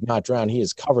 but he did not drown. He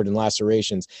is covered in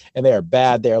lacerations, and they are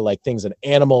bad. They're like things an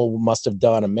animal must have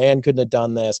done. A man couldn't have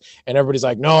done this. And everybody's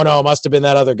like, no, it must have been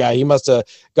that other guy. He must have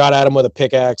got at him with a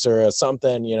pickaxe or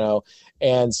something,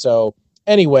 And so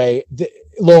anyway,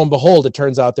 lo and behold, it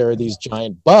turns out there are these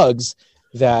giant bugs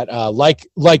that like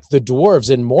the dwarves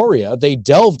in Moria, they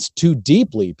delved too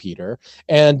deeply, Peter,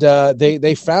 and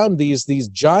they found these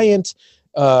giant.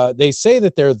 They say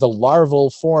that they're the larval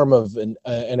form of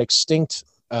an extinct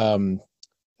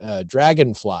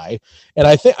dragonfly, and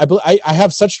I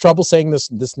have such trouble saying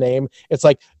this name. It's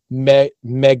like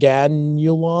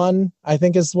Meganulon, I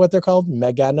think is what they're called.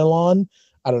 Meganulon.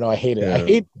 I don't know. I hate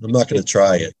it. I'm not going to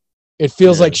try it. It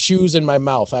feels like shoes in my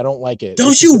mouth. I don't like it.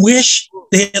 Don't you wish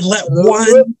they had let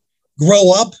one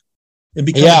grow up and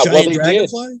become a giant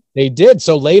dragonfly? They did.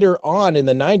 So later on in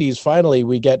the 90s, finally,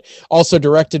 we get also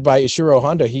directed by Ishiro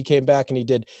Honda. He came back and he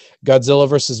did Godzilla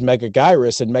versus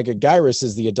Megaguirus, and Megaguirus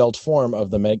is the adult form of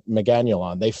the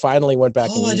Meganulon. They finally went back.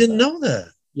 Oh, I didn't know that.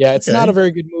 Yeah, it's not a very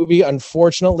good movie,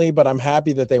 unfortunately, but I'm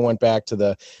happy that they went back to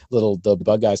the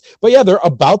bug guys. But yeah, they're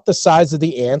about the size of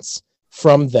the ants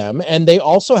from them, and they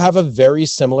also have a very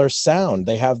similar sound.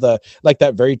 They have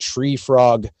that very tree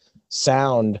frog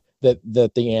sound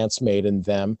that the ants made in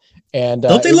them. And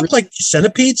don't they look like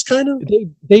centipedes, kind of?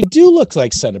 They do look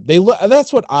like centipedes.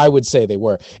 That's what I would say they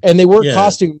were, and they were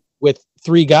costumed with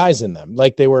 3 guys in them.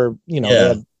 Like they were, they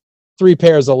had 3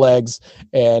 pairs of legs,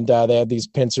 and they had these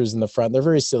pincers in the front. They're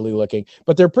very silly looking,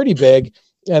 but they're pretty big.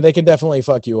 And they can definitely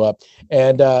fuck you up.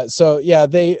 And so yeah,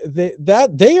 they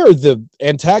are the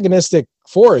antagonistic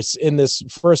force in this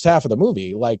first half of the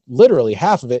movie, like literally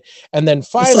half of it. And then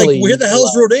finally, where the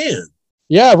hell's Rodan?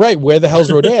 Yeah, right. Where the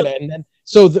hell's Rodan? And then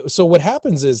so what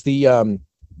happens is the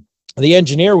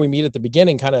engineer we meet at the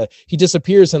beginning he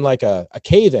disappears in like a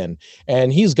cave-in,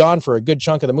 and he's gone for a good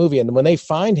chunk of the movie. And when they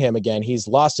find him again, he's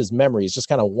lost his memory. He's just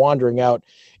kind of wandering out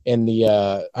in the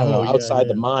outside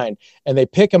the mine, and they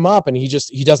pick him up, and he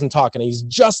doesn't talk, and he's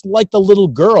just like the little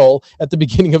girl at the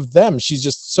beginning of Them. She's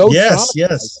just so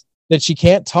traumatized that she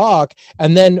can't talk.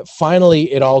 And then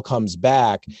finally it all comes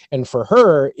back, and for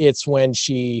her it's when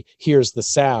she hears the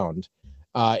sound,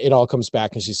 it all comes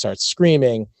back and she starts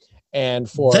screaming. And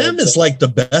for Them is like the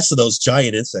best of those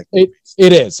giant insect movies.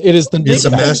 It's a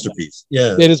masterpiece.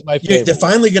 Yeah, it is my favorite. They're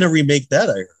finally going to remake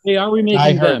that. They are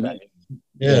remaking Them.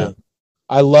 Yeah.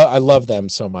 I love Them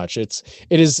so much. It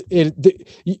is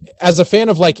as a fan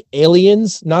of like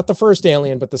Aliens, not the first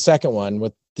Alien, but the second one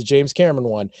with the James Cameron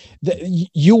one.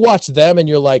 You watch Them and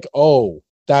you're like, oh,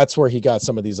 that's where he got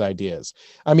some of these ideas.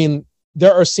 I mean,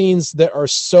 there are scenes that are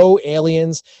so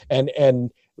Aliens and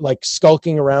like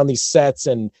skulking around these sets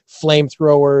and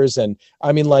flamethrowers, and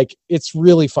I mean, like, it's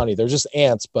really funny. They're just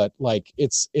ants, but like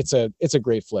it's a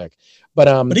great flick. But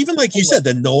even like you said,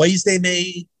 the noise they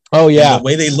made. Oh yeah, the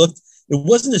way they looked. It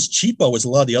wasn't as cheapo as a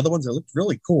lot of the other ones. It looked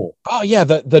really cool. Oh yeah,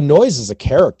 the noise is a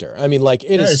character. I mean, like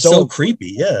it's so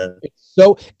creepy. Yeah.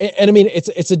 So, and I mean,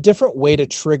 it's a different way to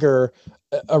trigger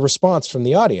a response from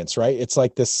the audience, right? It's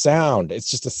like the sound. It's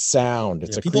just a sound.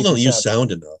 It's people don't use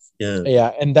sound enough. Yeah.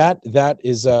 Yeah, and that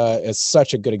is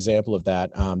such a good example of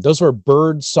that. Those were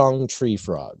bird song tree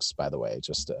frogs, by the way.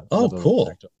 Just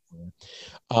cool.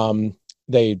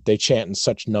 They chant in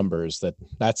such numbers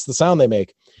that's the sound they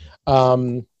make.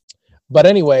 But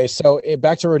anyway, so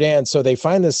back to Rodan. So they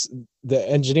find the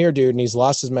engineer dude, and he's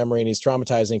lost his memory and he's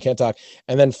traumatized and he can't talk.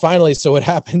 And then finally, so what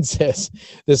happens is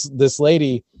this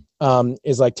lady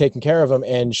is like taking care of him,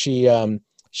 and she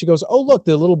goes, oh, look,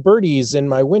 the little birdies in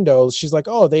my window. She's like,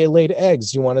 oh, they laid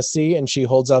eggs. You want to see? And she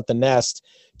holds out the nest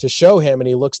to show him, and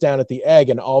he looks down at the egg,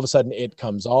 and all of a sudden it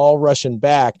comes all rushing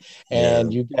back,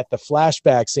 and you get the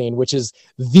flashback scene, which is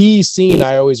the scene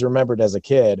I always remembered as a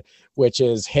kid, which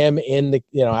is him in the,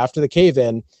 after the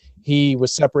cave-in, he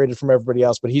was separated from everybody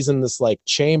else, but he's in this like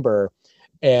chamber,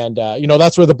 and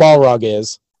that's where the Balrog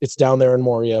is. It's down there in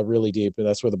Moria, really deep, and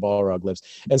that's where the Balrog lives.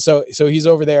 And so he's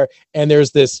over there, and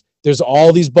there's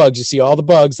all these bugs. You see all the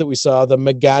bugs that we saw, the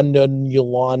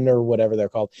Meganulon or whatever they're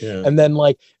called. Yeah. And then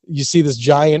like you see this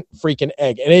giant freaking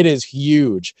egg, and it is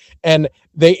huge. And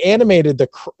they animated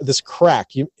this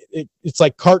crack. It's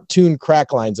like cartoon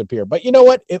crack lines appear, but you know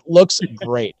what? It looks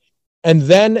great. And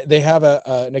then they have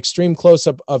an extreme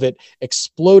close-up of it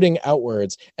exploding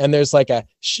outwards, and there's like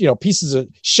pieces of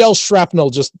shell shrapnel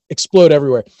just explode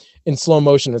everywhere in slow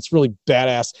motion. It's really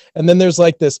badass. And then there's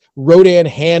like this Rodan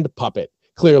hand puppet,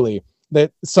 clearly,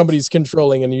 that somebody's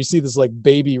controlling, and you see this like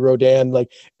baby Rodan,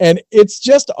 and it's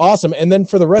just awesome. And then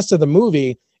for the rest of the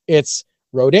movie, it's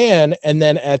Rodan, and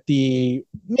then at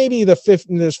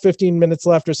there's 15 minutes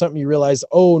left or something, you realize,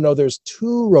 oh no, there's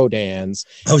 2 Rodans.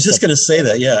 I was just going to say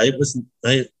that. Yeah, I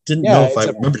didn't know if I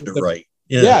remembered it right.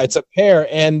 Yeah, it's a pair,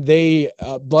 and they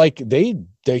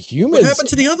the humans. What happened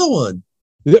to the other one?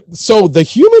 So the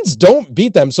humans don't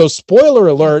beat them. So spoiler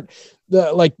alert,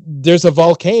 there's a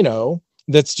volcano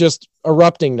that's just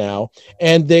erupting now.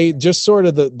 And they just sort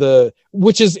of the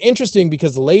which is interesting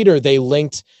because later they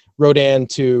linked Rodan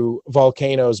to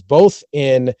volcanoes, both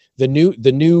in the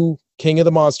new King of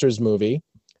the Monsters movie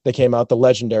that came out, the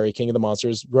legendary King of the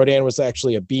Monsters. Rodan was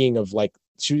actually a being of like,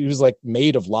 he was like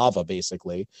made of lava,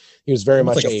 basically. He was very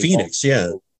much like a phoenix,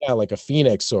 yeah, like a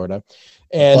phoenix sort of.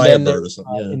 And then there,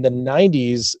 in the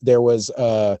 90s, there was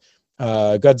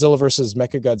Godzilla versus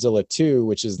Mechagodzilla 2,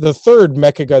 which is the third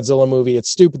Mechagodzilla movie. It's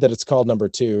stupid that it's called number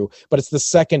 2, but it's the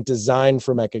second design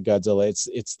for Mechagodzilla.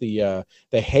 It's the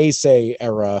Heisei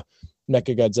era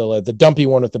Mechagodzilla, the dumpy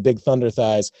one with the big thunder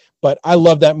thighs. But I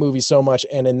love that movie so much.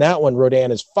 And in that one,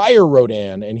 Rodan is Fire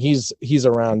Rodan, and he's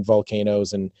around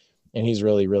volcanoes, and he's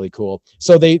really, really cool.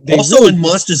 So they also really, in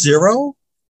Monster Zero,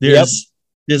 there's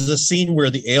a scene where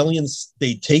the aliens,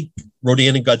 they take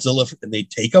Rodan and Godzilla and they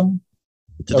take them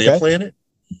to their planet,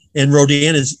 and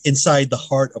Rodan is inside the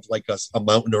heart of like a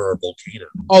mountain or a volcano.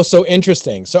 Oh, so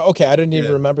interesting. So okay, I didn't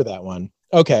even remember that one.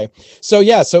 Okay, so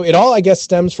so it all, I guess,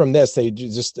 stems from this. They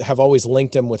just have always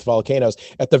linked him with volcanoes.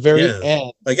 At the very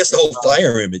end, I guess the whole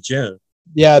fire image,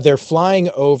 they're flying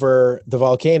over the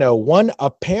volcano. One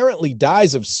apparently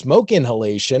dies of smoke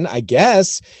inhalation. I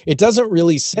guess it doesn't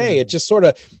really say. It just sort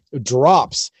of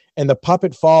drops, and the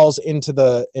puppet falls into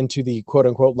the quote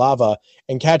unquote lava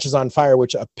and catches on fire,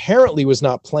 which apparently was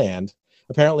not planned.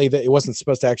 Apparently that it wasn't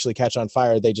supposed to actually catch on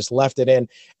fire. They just left it in,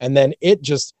 and then it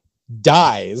just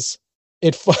dies.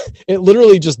 It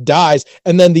literally just dies,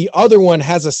 and then the other one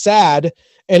has a sad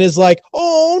and is like,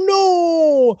 "Oh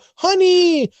no,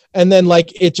 honey!" And then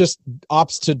like it just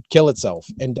opts to kill itself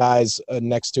and dies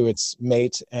next to its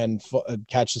mate and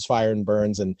catches fire and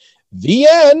burns, and the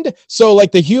end. So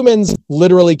like the humans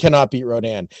literally cannot beat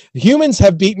Rodan. The humans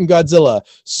have beaten Godzilla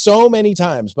so many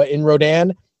times, but in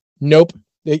Rodan, nope.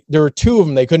 There were 2 of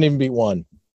them. They couldn't even beat one.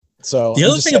 So the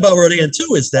other thing about Rodan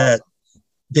too is that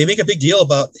they make a big deal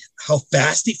about how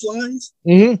fast he flies.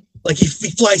 Mm-hmm. Like he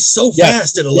flies so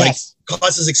fast that it like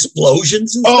causes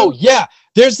explosions. And stuff. Yeah.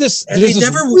 There's this. And they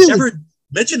never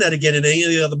mention that again in any of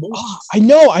the other movies. Oh,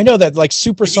 I know that like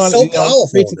supersonic,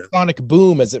 creates a sonic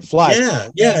boom as it flies.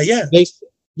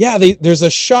 There's a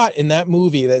shot in that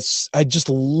movie that's I just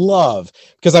love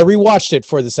because I rewatched it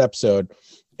for this episode,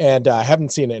 and I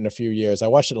haven't seen it in a few years. I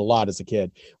watched it a lot as a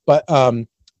kid, but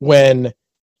when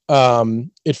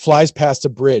it flies past a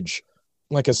bridge,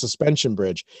 like a suspension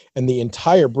bridge, and the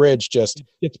entire bridge just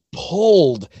gets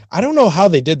pulled. I don't know how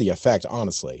they did the effect,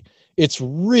 honestly. It's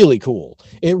really cool.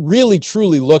 It really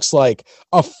truly looks like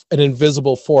an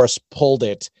invisible force pulled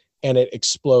it, and it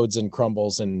explodes and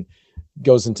crumbles and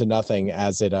goes into nothing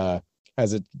as it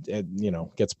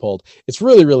gets pulled. It's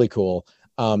really, really cool.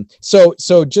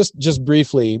 So just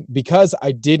briefly, because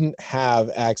I didn't have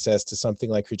access to something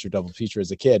like Creature Double Feature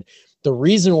as a kid, the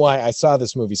reason why I saw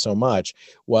this movie so much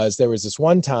was there was this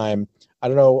one time, I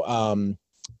don't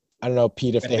know,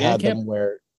 Pete, if they had them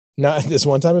where, not this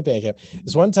one time at Bandcamp,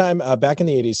 this one time back in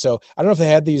the 80s. So I don't know if they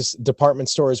had these department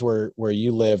stores where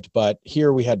you lived, but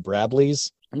here we had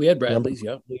Bradley's. We had Bradley's,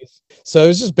 yeah. So it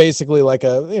was just basically like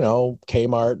a,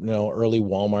 Kmart, early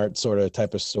Walmart sort of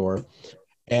type of store.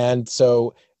 And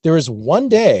so there was one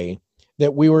day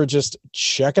that we were just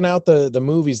checking out the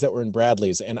movies that were in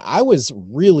Bradley's, and I was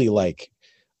really like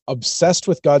obsessed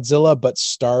with Godzilla, but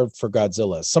starved for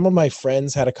Godzilla. Some of my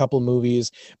friends had a couple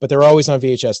movies, but they're always on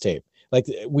VHS tape. Like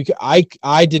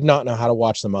I did not know how to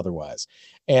watch them otherwise.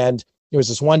 And there was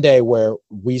this one day where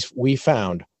we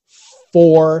found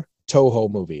 4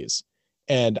 Toho movies,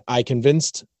 and I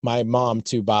convinced my mom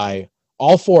to buy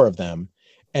all 4 of them.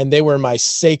 And they were my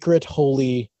sacred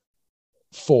holy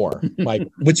 4. Like,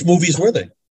 which movies were they?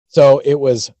 So it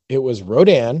was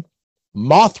Rodan,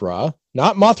 Mothra,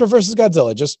 not Mothra versus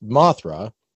Godzilla, just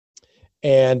Mothra,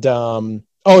 and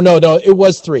it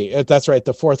was 3. That's right.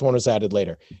 The 4th one was added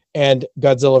later, and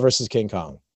Godzilla versus King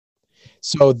Kong.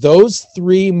 So those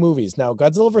 3 movies. Now,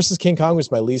 Godzilla versus King Kong was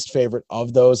my least favorite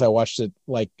of those. I watched it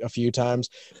like a few times,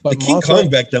 but the King Kong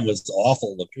back then was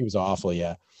awful looking. He was awful,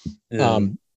 yeah.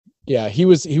 Yeah, he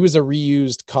was a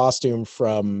reused costume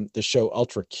from the show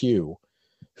Ultra Q,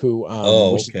 who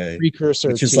which is a precursor,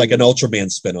 which is like an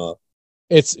Ultraman spinoff.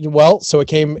 So it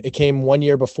came 1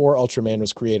 year before Ultraman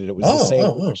was created. It was the same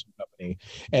company,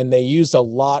 and they used a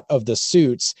lot of the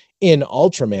suits in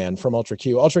Ultraman from Ultra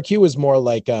Q. Ultra Q was more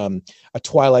like a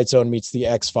Twilight Zone meets the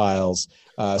X-Files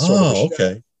sort of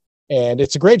show. And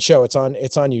it's a great show. It's on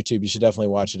YouTube. You should definitely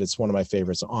watch it. It's one of my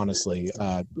favorites, honestly.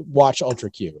 Watch Ultra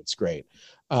Q. It's great.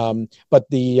 But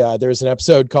there's an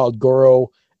episode called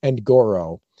Goro and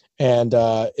Goro, and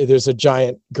there's a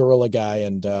giant gorilla guy,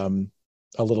 and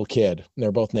a little kid. And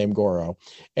they're both named Goro.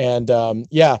 And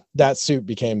that suit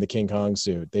became the King Kong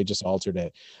suit. They just altered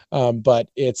it. But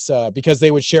it's because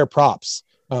they would share props.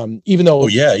 Even though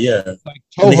yeah. Like,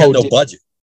 they had no budget.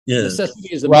 Yeah. Necessity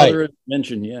is the mother of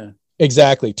invention. Yeah.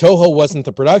 Exactly. Toho wasn't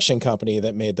the production company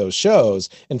that made those shows.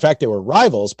 In fact, they were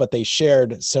rivals, but they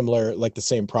shared similar, like the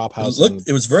same prop house.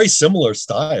 It was very similar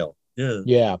style.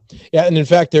 Yeah. And in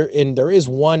fact, there is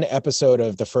one episode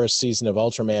of the first season of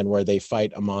Ultraman where they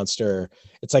fight a monster.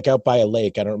 It's like out by a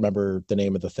lake. I don't remember the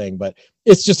name of the thing, but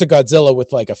it's just a Godzilla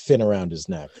with like a fin around his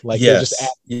neck. Like yes,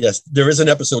 there is an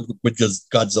episode with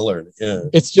Godzilla in it. Yeah.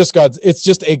 It's just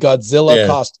a Godzilla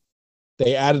costume.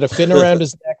 They added a fin around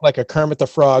his neck like a Kermit the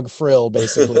Frog frill,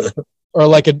 basically, or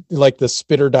like the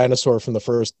spitter dinosaur from the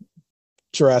first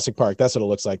Jurassic Park. That's what it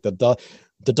looks like. The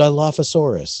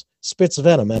Dilophosaurus spits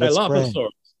venom at its prey.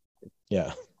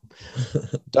 Yeah,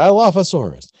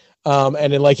 Dilophosaurus.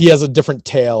 And then like he has a different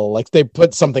tail. Like they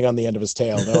put something on the end of his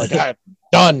tail. They're like,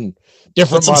 done.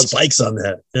 Different put some spikes on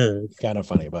that. Yeah. Kind of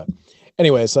funny, but.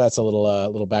 Anyway, so that's a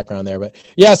little background there, but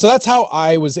yeah, so that's how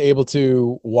I was able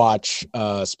to watch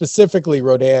specifically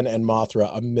Rodan and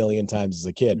Mothra a million times as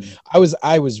a kid. Mm-hmm.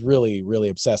 I was really, really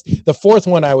obsessed. The fourth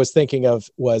one I was thinking of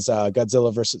was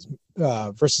Godzilla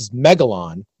versus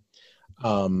Megalon. I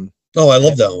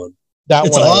love that one.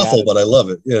 It's awful, but I love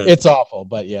it. Yeah, it's awful,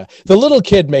 but yeah, the little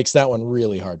kid makes that one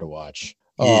really hard to watch.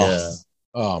 Yeah.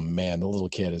 Oh man, the little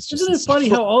kid is just. Isn't it funny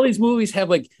how all these movies have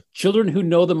like children who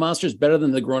know the monsters better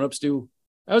than the grown-ups do?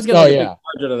 I was getting a big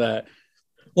margin of that.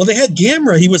 Well, they had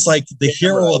Gamera. He was like the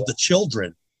hero of the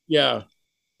children. Yeah,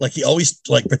 like he always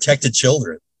like protected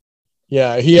children.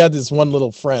 Yeah, he had this one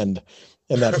little friend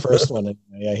in that first one.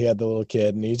 Yeah, he had the little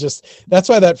kid, and that's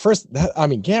why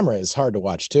Gamera is hard to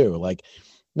watch too. Like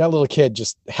that little kid,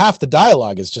 just half the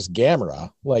dialogue is just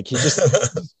Gamera. Like he just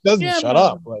doesn't shut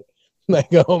up. Like,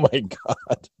 oh my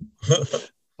god.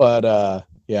 But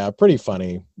yeah, pretty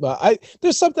funny. But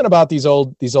there's something about these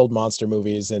old monster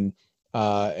movies and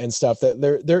stuff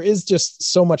that there is just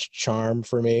so much charm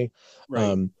for me.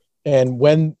 Right. And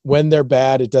when they're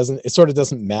bad, it sort of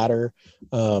doesn't matter.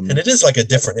 And it is like a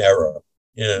different era.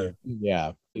 Yeah.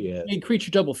 What made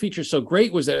Creature Double Feature so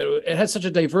great was that it had such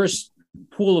a diverse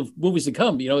pool of movies to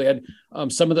come. They had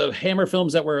some of the Hammer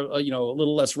films that were a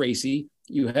little less racy.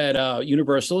 You had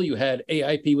Universal, you had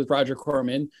AIP with Roger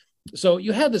Corman. So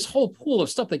you had this whole pool of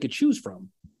stuff they could choose from.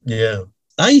 Yeah.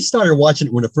 I started watching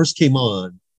it when it first came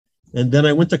on. And then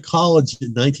I went to college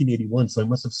in 1981, so I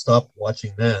must have stopped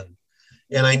watching then.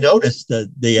 And I noticed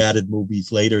that they added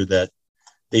movies later that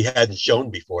they hadn't shown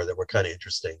before that were kind of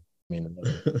interesting.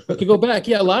 To go back,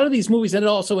 a lot of these movies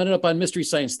also ended up on Mystery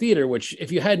Science Theater, which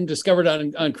if you hadn't discovered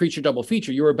on Creature Double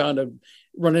Feature, you were bound to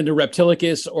run into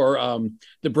Reptilicus or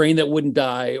The Brain That Wouldn't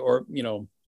Die, or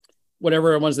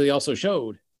whatever ones they also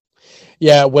showed.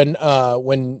 Yeah, when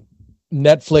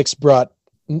Netflix brought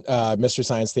Mystery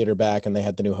Science Theater back, and they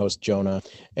had the new host Jonah,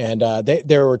 and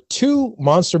there were two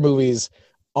monster movies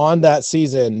on that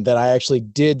season that I actually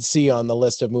did see on the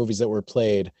list of movies that were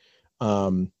played.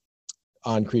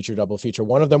 On Creature Double Feature.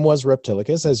 One of them was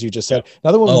Reptilicus, as you just said.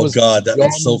 Another one was that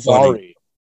was so funny.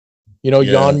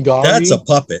 Yongari. That's a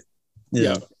puppet.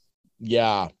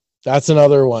 Yeah. That's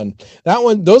another one.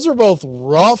 Those are both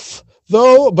rough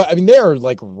though, but I mean they are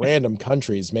like random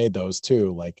countries made those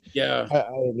too. Like I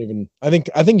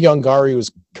think Yongari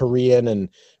was Korean and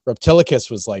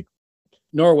Reptilicus was like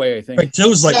Norway, I think. Right, it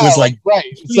was like right.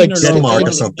 It's like Denmark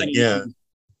or something. Yeah.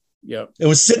 Yeah, it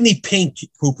was Sidney Pink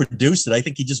who produced it. I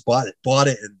think he just bought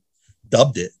it and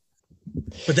dubbed it.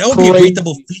 But that would be a great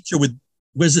double feature with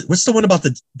what's the one about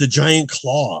the giant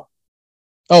claw?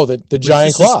 Oh, the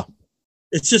giant claw.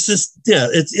 It's just this. Yeah,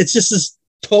 it's just this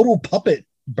total puppet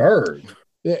bird.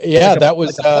 Yeah, that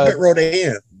was puppet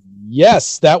Rodan.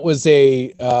 Yes, that was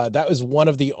one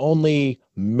of the only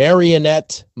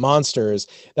marionette monsters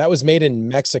that was made in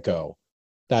Mexico.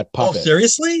 That puppet. Oh,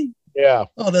 seriously? Yeah.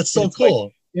 Oh, that's so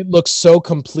cool. It looks so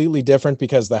completely different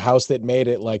because the house that made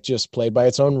it just played by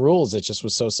its own rules. It just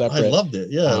was so separate. I loved it.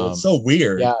 Yeah, it's so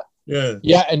weird.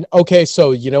 Yeah. And okay,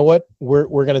 so you know what?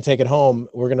 We're gonna take it home.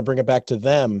 We're gonna bring it back to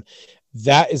them.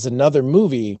 That is another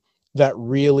movie that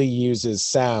really uses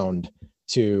sound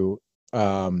to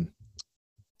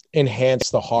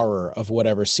enhance the horror of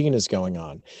whatever scene is going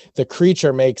on. The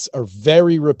creature makes a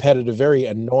very repetitive, very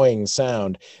annoying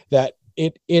sound that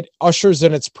it ushers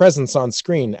in its presence on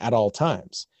screen at all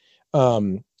times.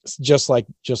 Just like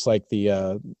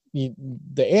the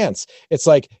ants. It's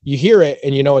like you hear it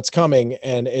and it's coming,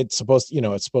 and it's supposed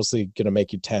to gonna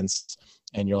make you tense,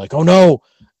 and you're like, oh no,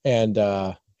 and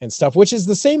stuff, which is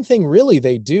the same thing really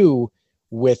they do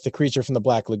with the creature from the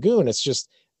Black Lagoon. It's just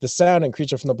the sound in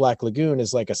Creature from the Black Lagoon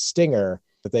is like a stinger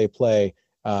that they play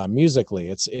musically.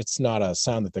 It's not a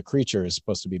sound that the creature is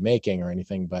supposed to be making or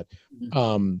anything, but it's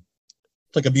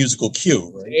like a musical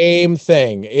cue, right? Same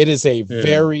thing. It is a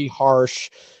very harsh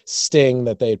sting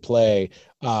that they play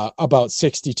about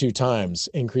 62 times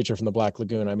in Creature from the Black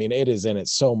Lagoon. I mean, it is in it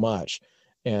so much.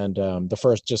 And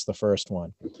the first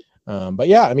one. But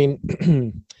yeah, I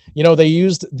mean, they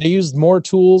used more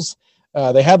tools.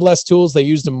 They had less tools. They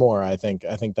used them more. I think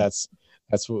that's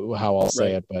how I'll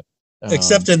say it. But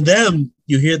except in them,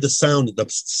 you hear the sound. The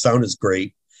sound is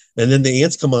great. And then the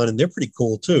ants come on and they're pretty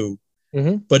cool too.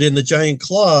 Mm-hmm. But in the Giant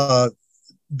Claw,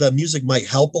 the music might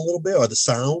help a little bit, or the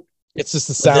sound. It's just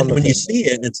the sound. Then when you see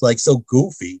it, it's like so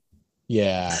goofy.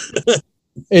 Yeah.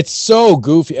 It's so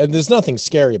goofy, and there's nothing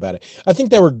scary about it. I think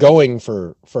they were going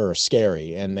for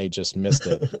scary, and they just missed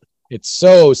it. It's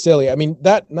so silly. I mean,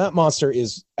 that monster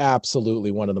is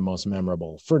absolutely one of the most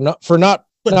memorable. I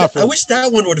wish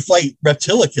that one would fight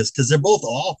Reptilicus, because they're both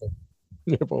awful.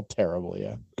 They're both terrible,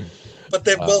 yeah. But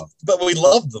but we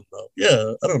love them though.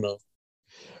 Yeah, I don't know.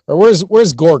 Or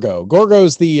where's Gorgo?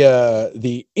 Gorgo's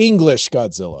the English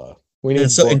Godzilla.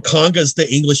 And Konga's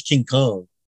the English King Kong.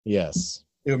 Yes.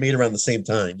 They were made around the same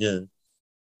time. Yeah.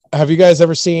 Have you guys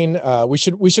ever seen? We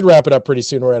should wrap it up pretty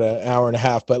soon. We're at an hour and a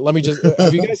half. But let me just.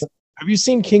 Have you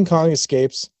seen King Kong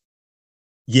Escapes?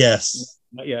 Yes.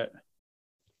 Not yet.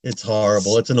 It's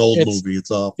horrible. It's an old movie.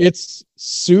 It's awful. It's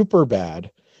super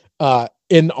bad,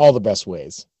 in all the best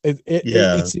ways.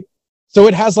 So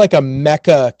it has like a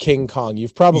mecha King Kong.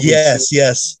 You've probably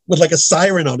yes, with like a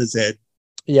siren on his head.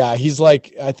 Yeah, he's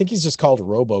like, I think he's just called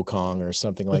Robo Kong or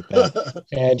something like that.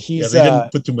 And he's they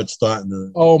didn't put too much thought into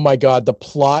it. Oh my God, the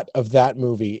plot of that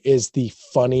movie is the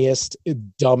funniest,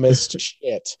 dumbest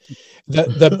shit.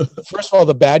 The first of all,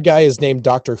 the bad guy is named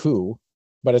Doctor Who,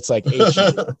 but it's like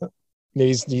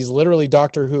he's literally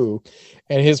Doctor Who,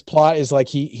 and his plot is like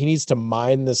he needs to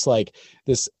mine this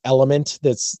element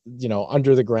that's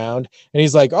under the ground, and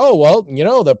he's like, oh well,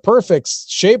 the perfect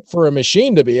shape for a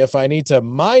machine to be if I need to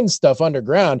mine stuff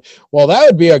underground, well that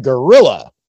would be a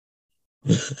gorilla.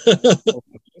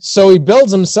 So he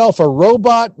builds himself a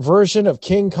robot version of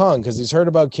King Kong because he's heard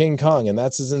about King Kong and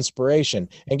that's his inspiration.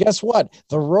 And guess what?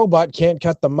 The robot can't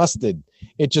cut the mustard.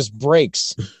 It just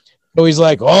breaks. So he's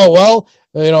like, oh, well,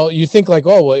 you think like,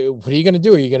 oh, well, what are you going to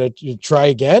do? Are you going to try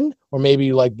again? Or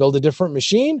maybe like build a different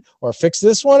machine or fix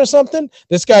this one or something?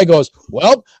 This guy goes,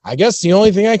 well, I guess the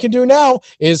only thing I can do now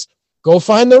is go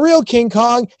find the real King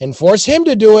Kong and force him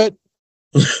to do it.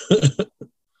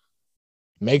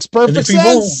 Makes perfect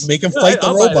sense. Make him fight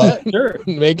the robot. Sure.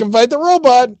 Make him fight the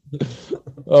robot.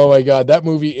 Oh my God. That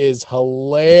movie is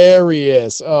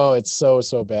hilarious. Oh, it's so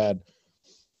bad.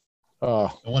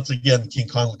 And once again, King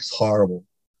Kong looks horrible.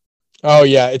 Oh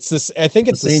yeah, it's this. I think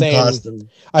it's the same costume.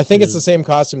 I think it's the same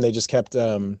costume. They just kept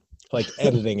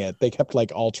editing it. They kept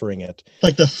altering it.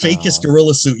 Like the fakest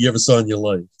gorilla suit you ever saw in your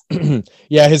life.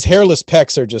 Yeah, his hairless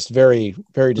pecs are just very,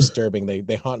 very disturbing.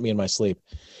 They haunt me in my sleep.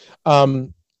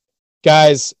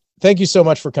 Guys, thank you so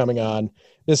much for coming on.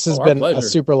 This has been a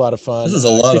super lot of fun. This is a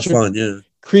lot of fun. Yeah.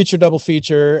 Creature double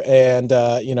feature, and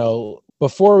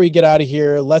before we get out of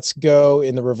here, let's go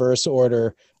in the reverse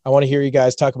order. I want to hear you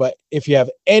guys talk about if you have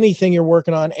anything you're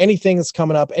working on, anything that's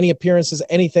coming up, any appearances,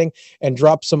 anything, and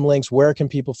drop some links. Where can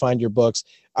people find your books?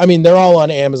 I mean, they're all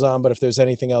on Amazon, but if there's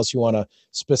anything else you want to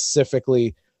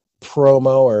specifically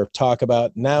promo or talk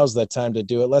about, now's the time to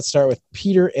do it. Let's start with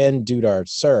Peter N. Dudard.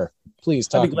 Sir, please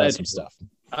talk about some stuff.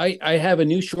 I have a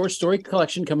new short story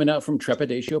collection coming out from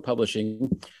Trepidatio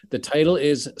Publishing. The title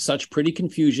is Such Pretty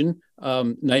Confusion,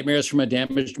 Nightmares from a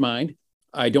Damaged Mind.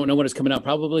 I don't know when it's coming out,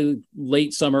 probably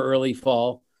late summer, early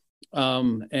fall.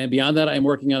 And beyond that, I'm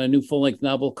working on a new full-length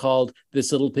novel called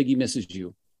This Little Piggy Misses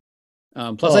You.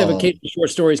 Plus, I have a case of short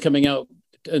stories coming out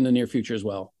in the near future as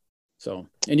well. So,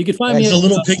 and you can find me. The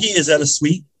little piggy, is that a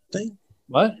sweet thing?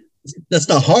 What? That's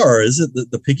not horror, is it?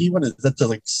 The piggy one? Is that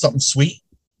like something sweet?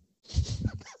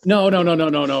 No.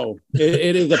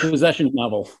 It is a possession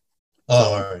novel.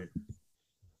 Oh, all right.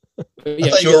 Yeah, I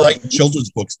thought you were writing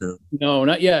children's books now. No,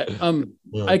 not yet.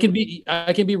 I can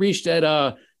be reached at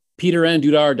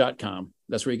peternDudard.com.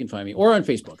 That's where you can find me, or on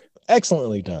Facebook.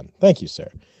 Excellently done. Thank you, sir.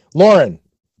 Lauren,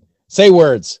 say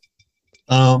words.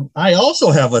 I also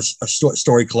have a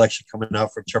story collection coming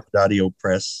out from Trepidatio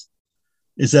Press.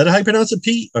 Is that how you pronounce it,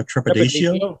 Pete? Or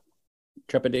Trepidatio?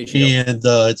 Trepidatio. And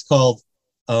it's called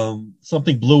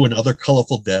Something Blue and Other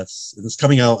Colorful Deaths. And it's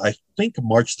coming out, I think,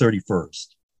 March 31st.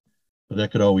 But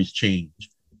that could always change.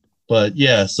 But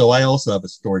yeah, so I also have a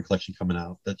story collection coming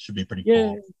out. That should be pretty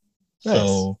cool. Nice.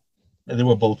 So, and then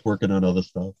we're both working on other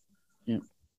stuff. Yeah.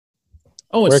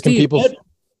 Oh, and where Steve, can people?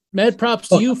 mad props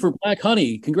to you for Black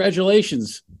Honey.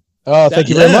 Congratulations. Oh, thank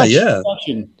you very much. Yeah.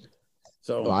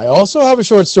 So I also have a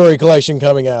short story collection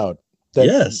coming out.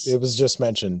 Yes. It was just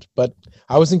mentioned, but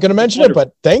I wasn't going to mention it,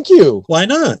 but thank you. Why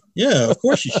not? Yeah, of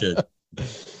course you should.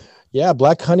 Yeah,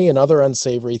 Black Honey and Other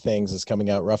Unsavory Things is coming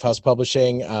out. Rough House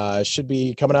Publishing should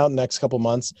be coming out in the next couple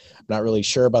months. I'm not really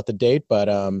sure about the date, but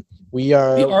we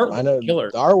are. I know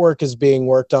the artwork is being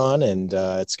worked on, and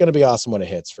it's going to be awesome when it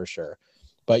hits for sure.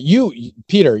 But you,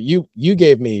 Peter, you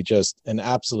gave me just an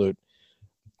absolute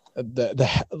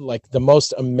the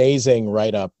most amazing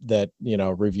write-up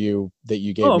review that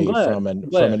you gave me from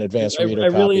an advanced reader. I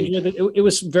really enjoyed it. It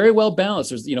was very well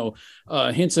balanced. There's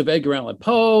hints of Edgar Allan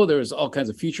Poe. There's all kinds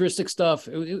of futuristic stuff.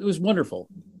 It was wonderful.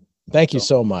 Thank you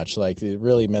so much. Like, it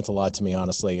really meant a lot to me,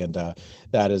 honestly. And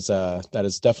that is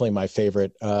definitely my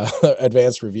favorite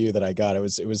advanced review that I got.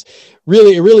 It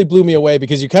really blew me away,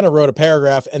 because you kind of wrote a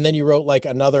paragraph and then you wrote like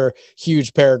another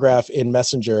huge paragraph in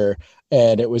Messenger.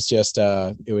 And it was just,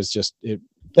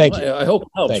 thank you. I hope it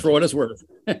helps for what it's worth.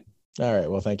 All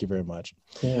right. Well, thank you very much.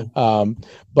 Yeah.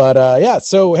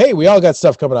 So, hey, we all got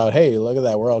stuff coming out. Hey, look at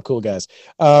that. We're all cool guys.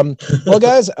 Well,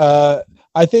 guys, I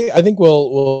think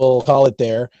we'll call it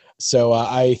there. So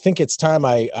I think it's time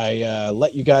I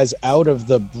let you guys out of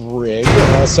the brig.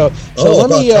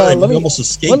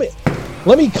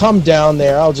 Let me come down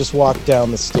there. I'll just walk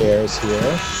down the stairs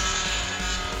here.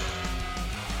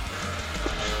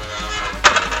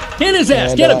 Hit his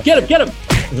ass! Get him!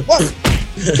 What?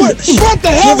 What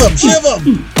the hell? Shiv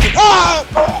him!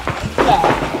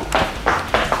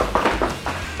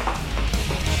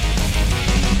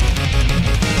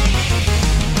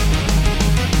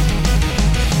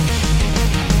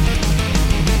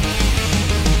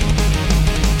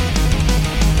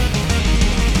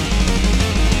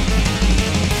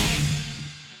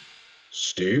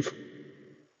 Steve?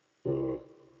 You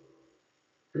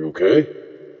okay?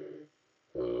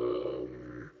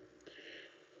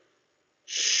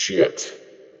 Shit.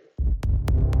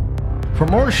 For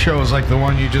more shows like the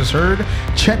one you just heard,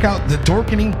 check out the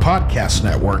Dorkening Podcast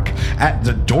Network at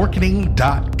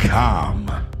thedorkening.com.